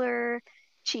regular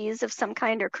cheese of some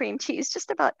kind or cream cheese,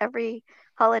 just about every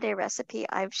holiday recipe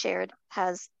I've shared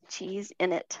has cheese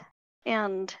in it.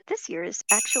 And this year is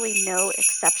actually no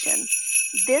exception.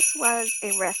 This was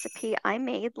a recipe I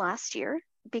made last year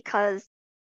because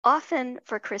often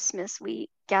for Christmas we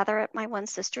gather at my one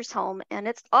sister's home, and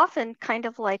it's often kind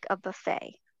of like a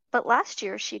buffet. But last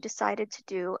year she decided to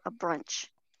do a brunch.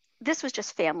 This was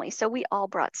just family, so we all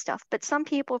brought stuff, but some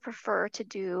people prefer to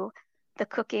do the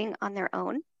cooking on their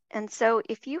own. And so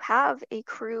if you have a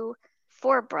crew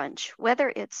for brunch,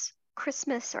 whether it's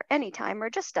Christmas or any time or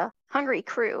just a hungry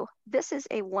crew, this is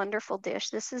a wonderful dish.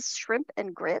 This is shrimp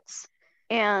and grits.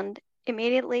 And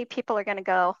immediately people are going to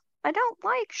go, I don't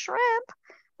like shrimp.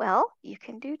 Well, you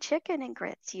can do chicken and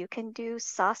grits. You can do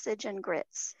sausage and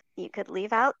grits. You could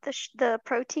leave out the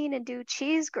protein and do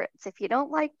cheese grits. If you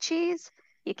don't like cheese,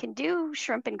 you can do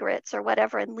shrimp and grits or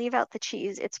whatever and leave out the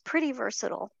cheese. It's pretty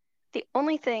versatile. The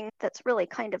only thing that's really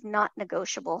kind of not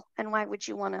negotiable, and why would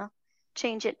you want to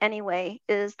change it anyway,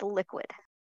 is the liquid.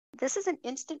 This is an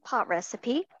Instant Pot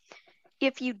recipe.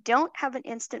 If you don't have an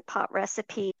Instant Pot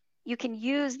recipe, you can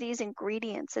use these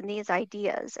ingredients and these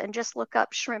ideas and just look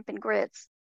up shrimp and grits.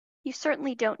 You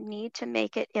certainly don't need to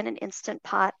make it in an Instant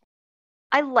Pot.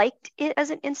 I liked it as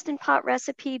an Instant Pot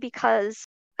recipe because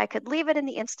I could leave it in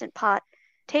the Instant Pot,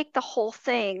 take the whole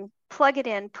thing, plug it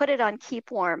in, put it on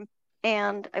keep warm,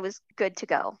 and I was good to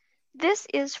go. This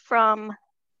is from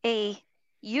a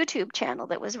YouTube channel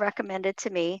that was recommended to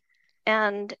me.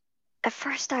 And at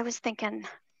first I was thinking,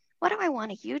 what do I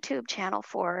want a YouTube channel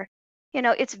for? You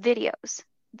know, it's videos.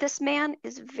 This man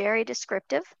is very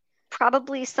descriptive.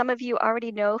 Probably some of you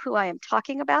already know who I am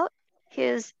talking about.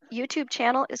 His YouTube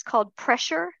channel is called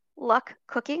Pressure Luck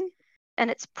Cooking, and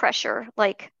it's pressure,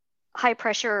 like high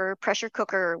pressure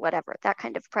cooker, whatever, that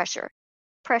kind of pressure.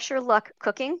 Pressure Luck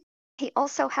Cooking. He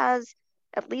also has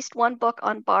at least one book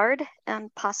on Bard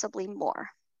and possibly more.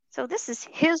 So this is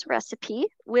his recipe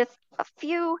with a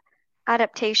few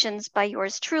adaptations by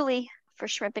yours truly for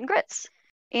shrimp and grits.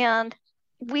 And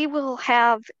we will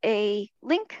have a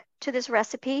link to this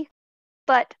recipe,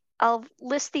 but I'll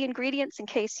list the ingredients in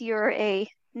case you're a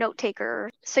note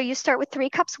taker. So you start with 3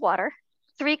 cups water,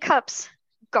 3 cups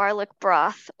garlic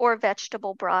broth or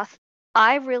vegetable broth.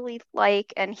 I really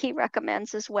like, and he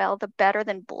recommends as well, the Better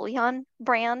Than Bouillon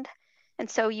brand. And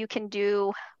so you can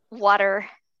do water,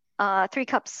 3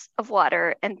 cups of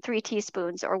water and 3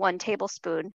 teaspoons or 1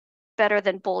 tablespoon Better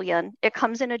Than Bouillon. It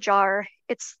comes in a jar.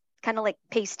 It's kind of like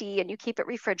pasty and you keep it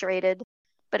refrigerated,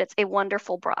 but it's a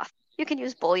wonderful broth. You can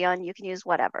use bouillon, you can use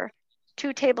whatever.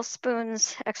 2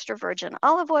 tablespoons extra virgin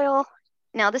olive oil.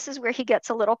 Now this is where he gets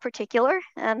a little particular,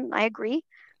 and I agree.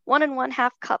 1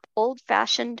 1/2 cup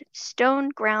old-fashioned stone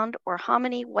ground or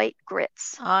hominy white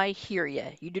grits. I hear you.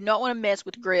 You do not want to mess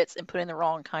with grits and put in the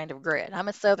wrong kind of grit. I'm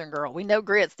a Southern girl. We know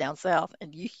grits down south,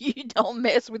 and you don't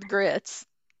mess with grits.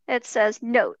 It says,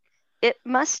 note, it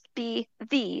must be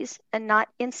these and not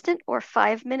instant or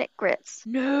 5-minute grits.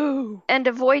 No. And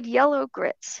avoid yellow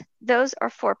grits. Those are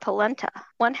for polenta.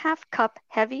 1/2 cup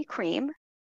heavy cream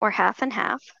or half and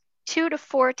half. 2 to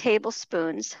 4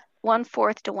 tablespoons,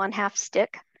 1/4 to 1/2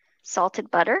 stick salted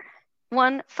butter.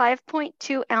 1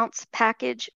 5.2 ounce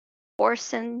package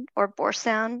Boursin or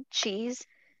Boursin cheese,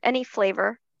 any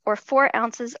flavor, or 4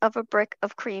 ounces of a brick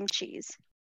of cream cheese.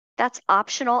 That's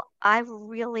optional. I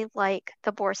really like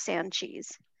the Boursin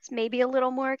cheese. It's maybe a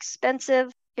little more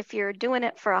expensive if you're doing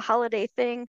it for a holiday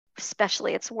thing,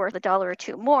 especially it's worth $1 or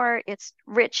 $2 more. It's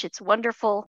rich, it's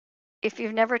wonderful. If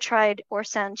you've never tried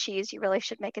Boursin cheese, you really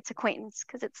should make its acquaintance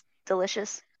because it's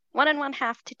delicious. 1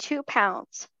 1/2 to 2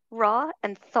 pounds raw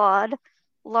and thawed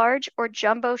large or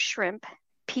jumbo shrimp,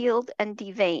 peeled and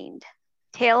deveined,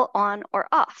 tail on or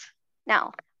off.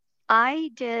 Now,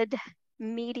 I did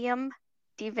medium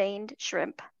deveined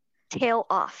shrimp, tail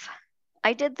off.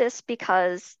 I did this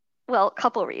because, well, a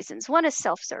couple reasons. One is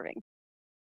self-serving.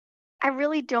 I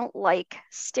really don't like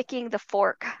sticking the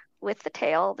fork with the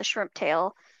tail, the shrimp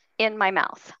tail, in my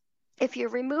mouth. If you're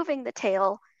removing the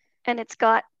tail and it's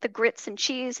got the grits and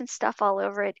cheese and stuff all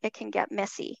over it, it can get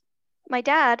messy. My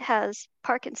dad has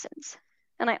Parkinson's,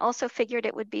 and I also figured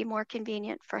it would be more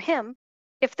convenient for him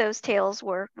if those tails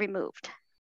were removed.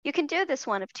 You can do this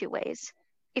one of 2 ways.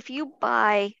 If you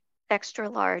buy extra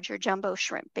large or jumbo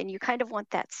shrimp and you kind of want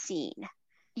that scene,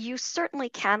 you certainly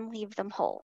can leave them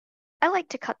whole. I like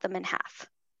to cut them in half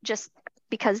just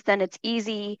because then it's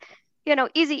easy,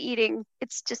 easy eating.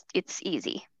 It's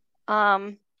easy.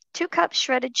 2 cups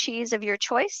shredded cheese of your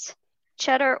choice.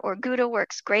 Cheddar or Gouda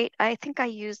works great. I think I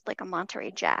used like a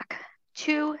Monterey Jack.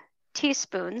 2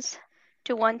 teaspoons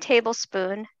to 1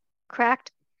 tablespoon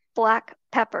cracked black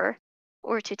pepper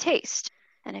or to taste.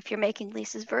 And if you're making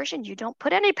Lisa's version, you don't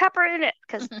put any pepper in it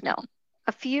because no.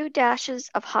 A few dashes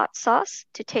of hot sauce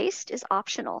to taste is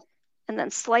optional. And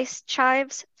then sliced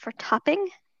chives for topping,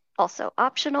 also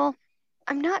optional.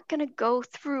 I'm not going to go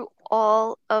through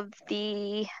all of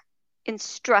the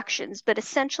instructions, but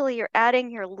essentially you're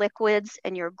adding your liquids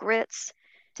and your grits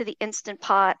to the Instant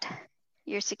Pot.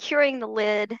 You're securing the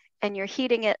lid and you're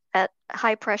heating it at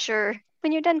high pressure.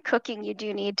 When you're done cooking, you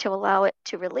do need to allow it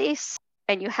to release.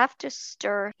 and you have to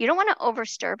stir. You don't want to over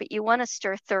stir, but you want to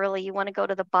stir thoroughly. You want to go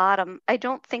to the bottom. I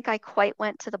don't think I quite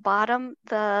went to the bottom.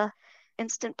 The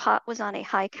Instant Pot was on a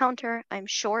high counter. I'm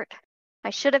short. I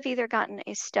should have either gotten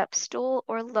a step stool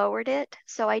or lowered it.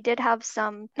 So I did have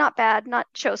some, not bad, not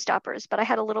showstoppers, but I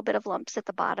had a little bit of lumps at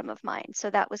the bottom of mine. So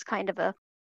that was kind of a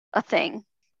thing.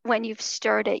 When you've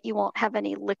stirred it, you won't have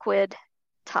any liquid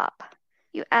top.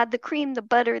 You add the cream, the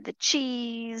butter, the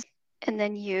cheese, and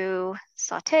then you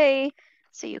saute.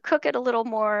 So you cook it a little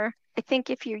more. I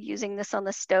think if you're using this on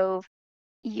the stove,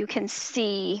 you can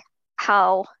see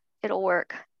how it'll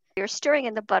work. You're stirring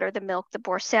in the butter, the milk, the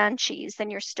Boursin cheese, then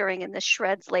you're stirring in the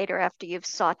shreds later after you've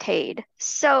sauteed.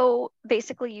 So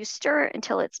basically you stir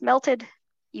until it's melted.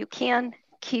 You can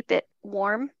keep it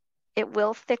warm. It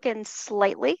will thicken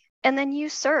slightly, and then you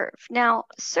serve. Now,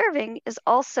 serving is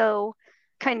also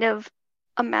kind of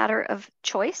a matter of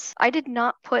choice. I did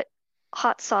not put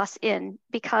hot sauce in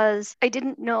because I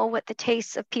didn't know what the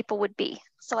tastes of people would be.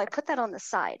 So I put that on the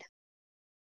side.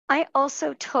 I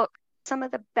also took some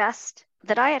of the best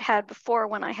that I had had before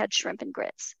when I had shrimp and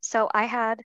grits. So I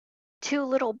had 2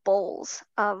 little bowls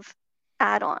of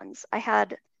add-ons. I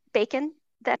had bacon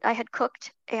that I had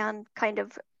cooked and kind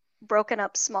of broken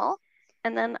up small.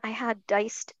 And then I had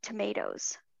diced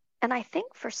tomatoes. And I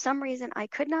think for some reason I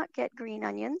could not get green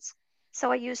onions.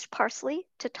 So I used parsley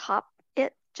to top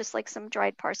it, just like some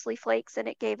dried parsley flakes, and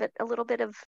it gave it a little bit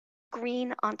of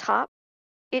green on top.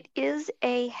 It is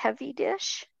a heavy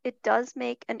dish. It does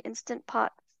make an Instant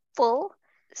Pot full.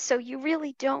 So you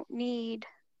really don't need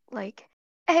like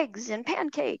eggs and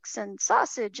pancakes and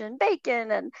sausage and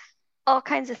bacon and all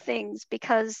kinds of things,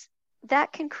 because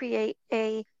that can create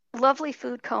a lovely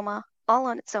food coma all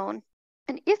on its own.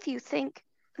 And if you think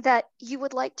that you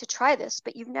would like to try this,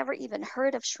 but you've never even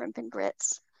heard of shrimp and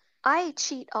grits, I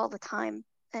cheat all the time.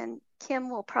 And Kim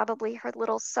will probably, her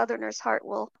little Southerner's heart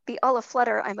will be all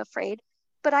aflutter, I'm afraid.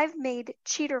 But I've made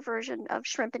cheater version of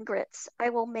shrimp and grits.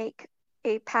 I will make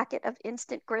a packet of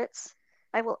instant grits.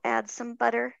 I will add some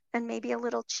butter and maybe a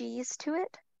little cheese to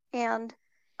it, and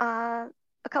a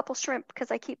couple shrimp,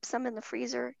 because I keep some in the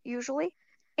freezer usually.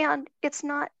 And it's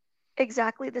not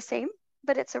exactly the same,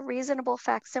 but it's a reasonable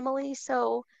facsimile.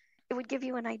 So it would give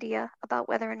you an idea about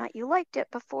whether or not you liked it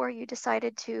before you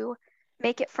decided to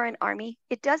make it for an army.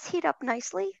 It does heat up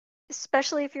nicely,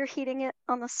 especially if you're heating it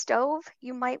on the stove.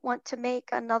 You might want to make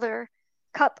another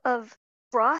cup of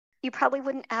broth. You probably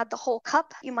wouldn't add the whole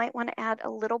cup. You might want to add a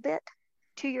little bit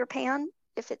to your pan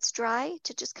if it's dry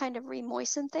to just kind of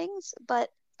re-moisten things. But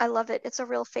I love it. It's a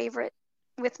real favorite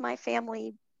with my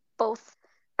family, both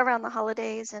around the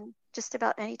holidays and just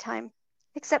about any time,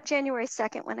 except January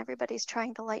 2nd when everybody's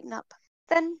trying to lighten up.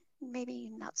 Then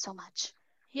maybe not so much.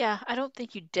 Yeah, I don't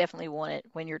think you definitely want it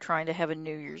when you're trying to have a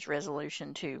New Year's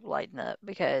resolution to lighten up,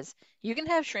 because you can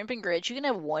have shrimp and grits. You can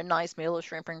have one nice meal of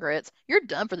shrimp and grits. You're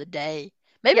done for the day.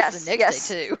 Maybe for the next Yes.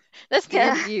 day too. That's the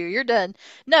end of you. You're done.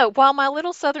 No, while my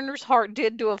little Southerner's heart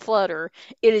did do a flutter,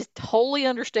 it is totally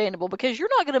understandable, because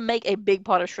you're not going to make a big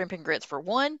pot of shrimp and grits for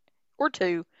 1 or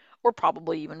 2 or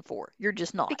probably even 4. You're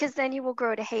just not. Because then you will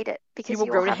grow to hate it, because You will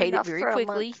you grow will to have hate it enough very for a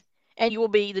quickly, month. and you will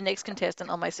be the next contestant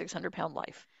on my 600-pound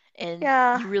life. And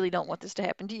Yeah. you really don't want this to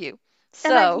happen to you.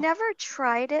 And I've So, never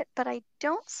tried it, but I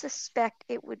don't suspect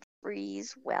it would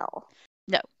freeze well.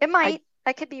 no. It might.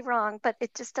 I could be wrong, but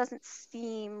it just doesn't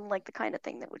seem like the kind of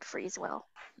thing that would freeze well.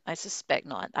 I suspect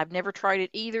not. I've never tried it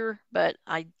either, but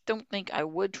I don't think I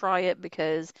would try it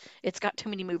because it's got too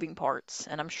many moving parts,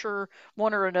 and I'm sure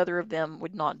one or another of them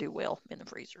would not do well in the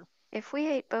freezer. If we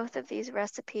ate both of these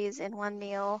recipes in one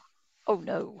meal, Oh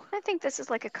no. I think this is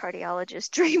like a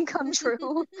cardiologist dream come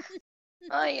true.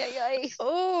 Ay, ay, ay.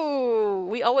 Oh,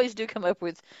 we always do come up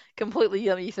with completely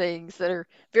yummy things that are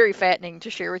very fattening to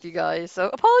share with you guys. So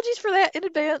apologies for that in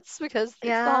advance, because it's the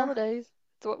Yeah. holidays.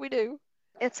 It's what we do.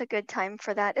 It's a good time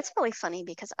for that. It's really funny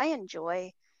because I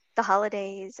enjoy the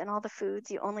holidays and all the foods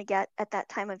you only get at that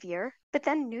time of year. But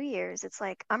then New Year's, it's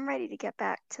like I'm ready to get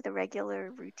back to the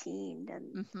regular routine.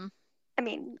 And Hmm. I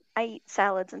mean, I eat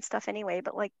salads and stuff anyway,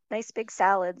 but like nice big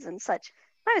salads and such.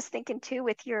 I was thinking too,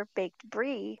 with your baked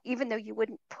brie, even though you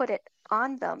wouldn't put it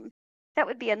on them, that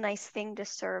would be a nice thing to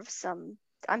serve some,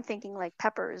 I'm thinking like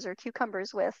peppers or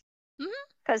cucumbers with, Mhm.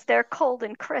 because they're cold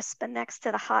and crisp, and next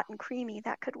to the hot and creamy,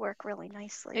 that could work really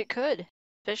nicely. It could,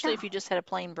 especially if Yeah. you just had a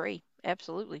plain brie.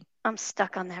 Absolutely. I'm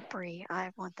stuck on that brie.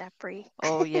 I want that brie.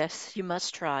 Oh yes, you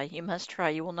must try. You must try.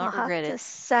 You will not I'll regret have to it.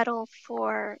 settle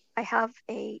for, I have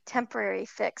a temporary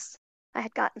fix. I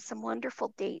had gotten some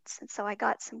wonderful dates, and so I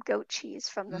got some goat cheese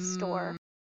from the store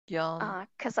Yum.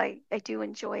 because I do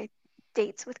enjoy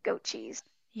dates with goat cheese.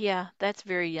 Yeah, that's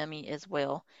very yummy as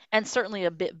well. And certainly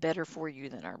a bit better for you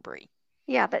than our brie.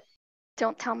 Yeah, but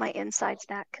don't tell my insides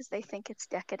that because they think it's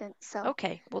decadent. So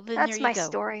Okay, well then that's there my you go.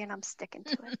 story, and I'm sticking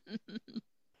to it.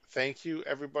 Thank you,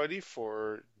 everybody,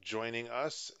 for joining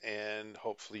us, and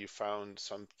hopefully you found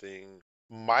something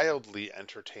mildly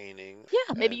entertaining.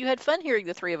 Yeah, maybe And you had fun hearing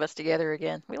the three of us together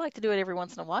again. We like to do it every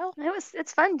once in a while.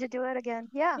 It's fun to do it again.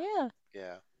 Yeah. Yeah.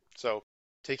 yeah. So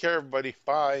take care, everybody.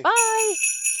 Bye. Bye.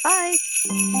 Bye.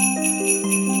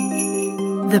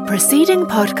 The preceding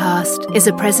podcast is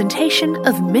a presentation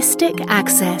of Mystic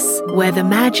Access, where the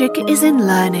magic is in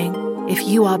learning. If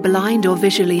you are blind or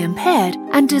visually impaired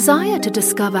and desire to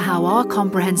discover how our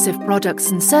comprehensive products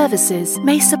and services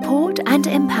may support and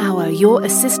empower your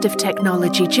assistive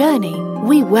technology journey,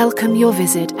 we welcome your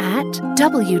visit at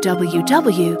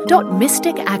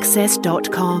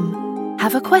www.mysticaccess.com.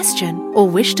 Have a question or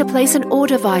wish to place an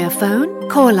order via phone?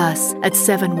 Call us at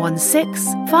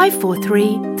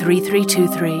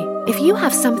 716-543-3323. If you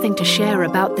have something to share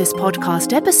about this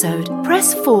podcast episode,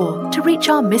 press 4 to reach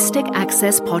our Mystic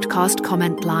Access podcast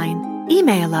comment line.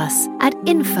 Email us at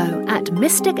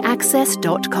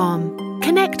info@mysticaccess.com.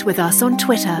 Connect with us on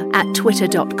Twitter at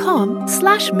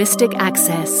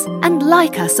twitter.com/mysticaccess and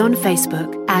like us on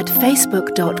Facebook at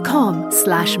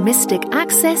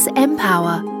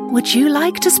facebook.com/mysticaccessempower. Would you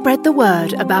like to spread the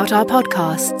word about our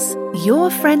podcasts? Your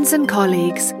friends and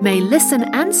colleagues may listen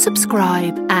and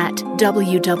subscribe at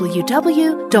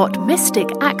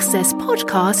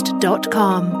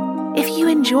www.mysticaccesspodcast.com. If you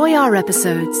enjoy our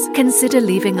episodes, consider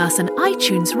leaving us an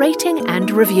iTunes rating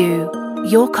and review.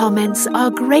 Your comments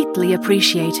are greatly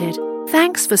appreciated.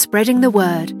 Thanks for spreading the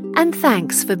word, and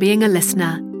thanks for being a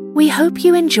listener. We hope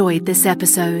you enjoyed this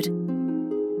episode.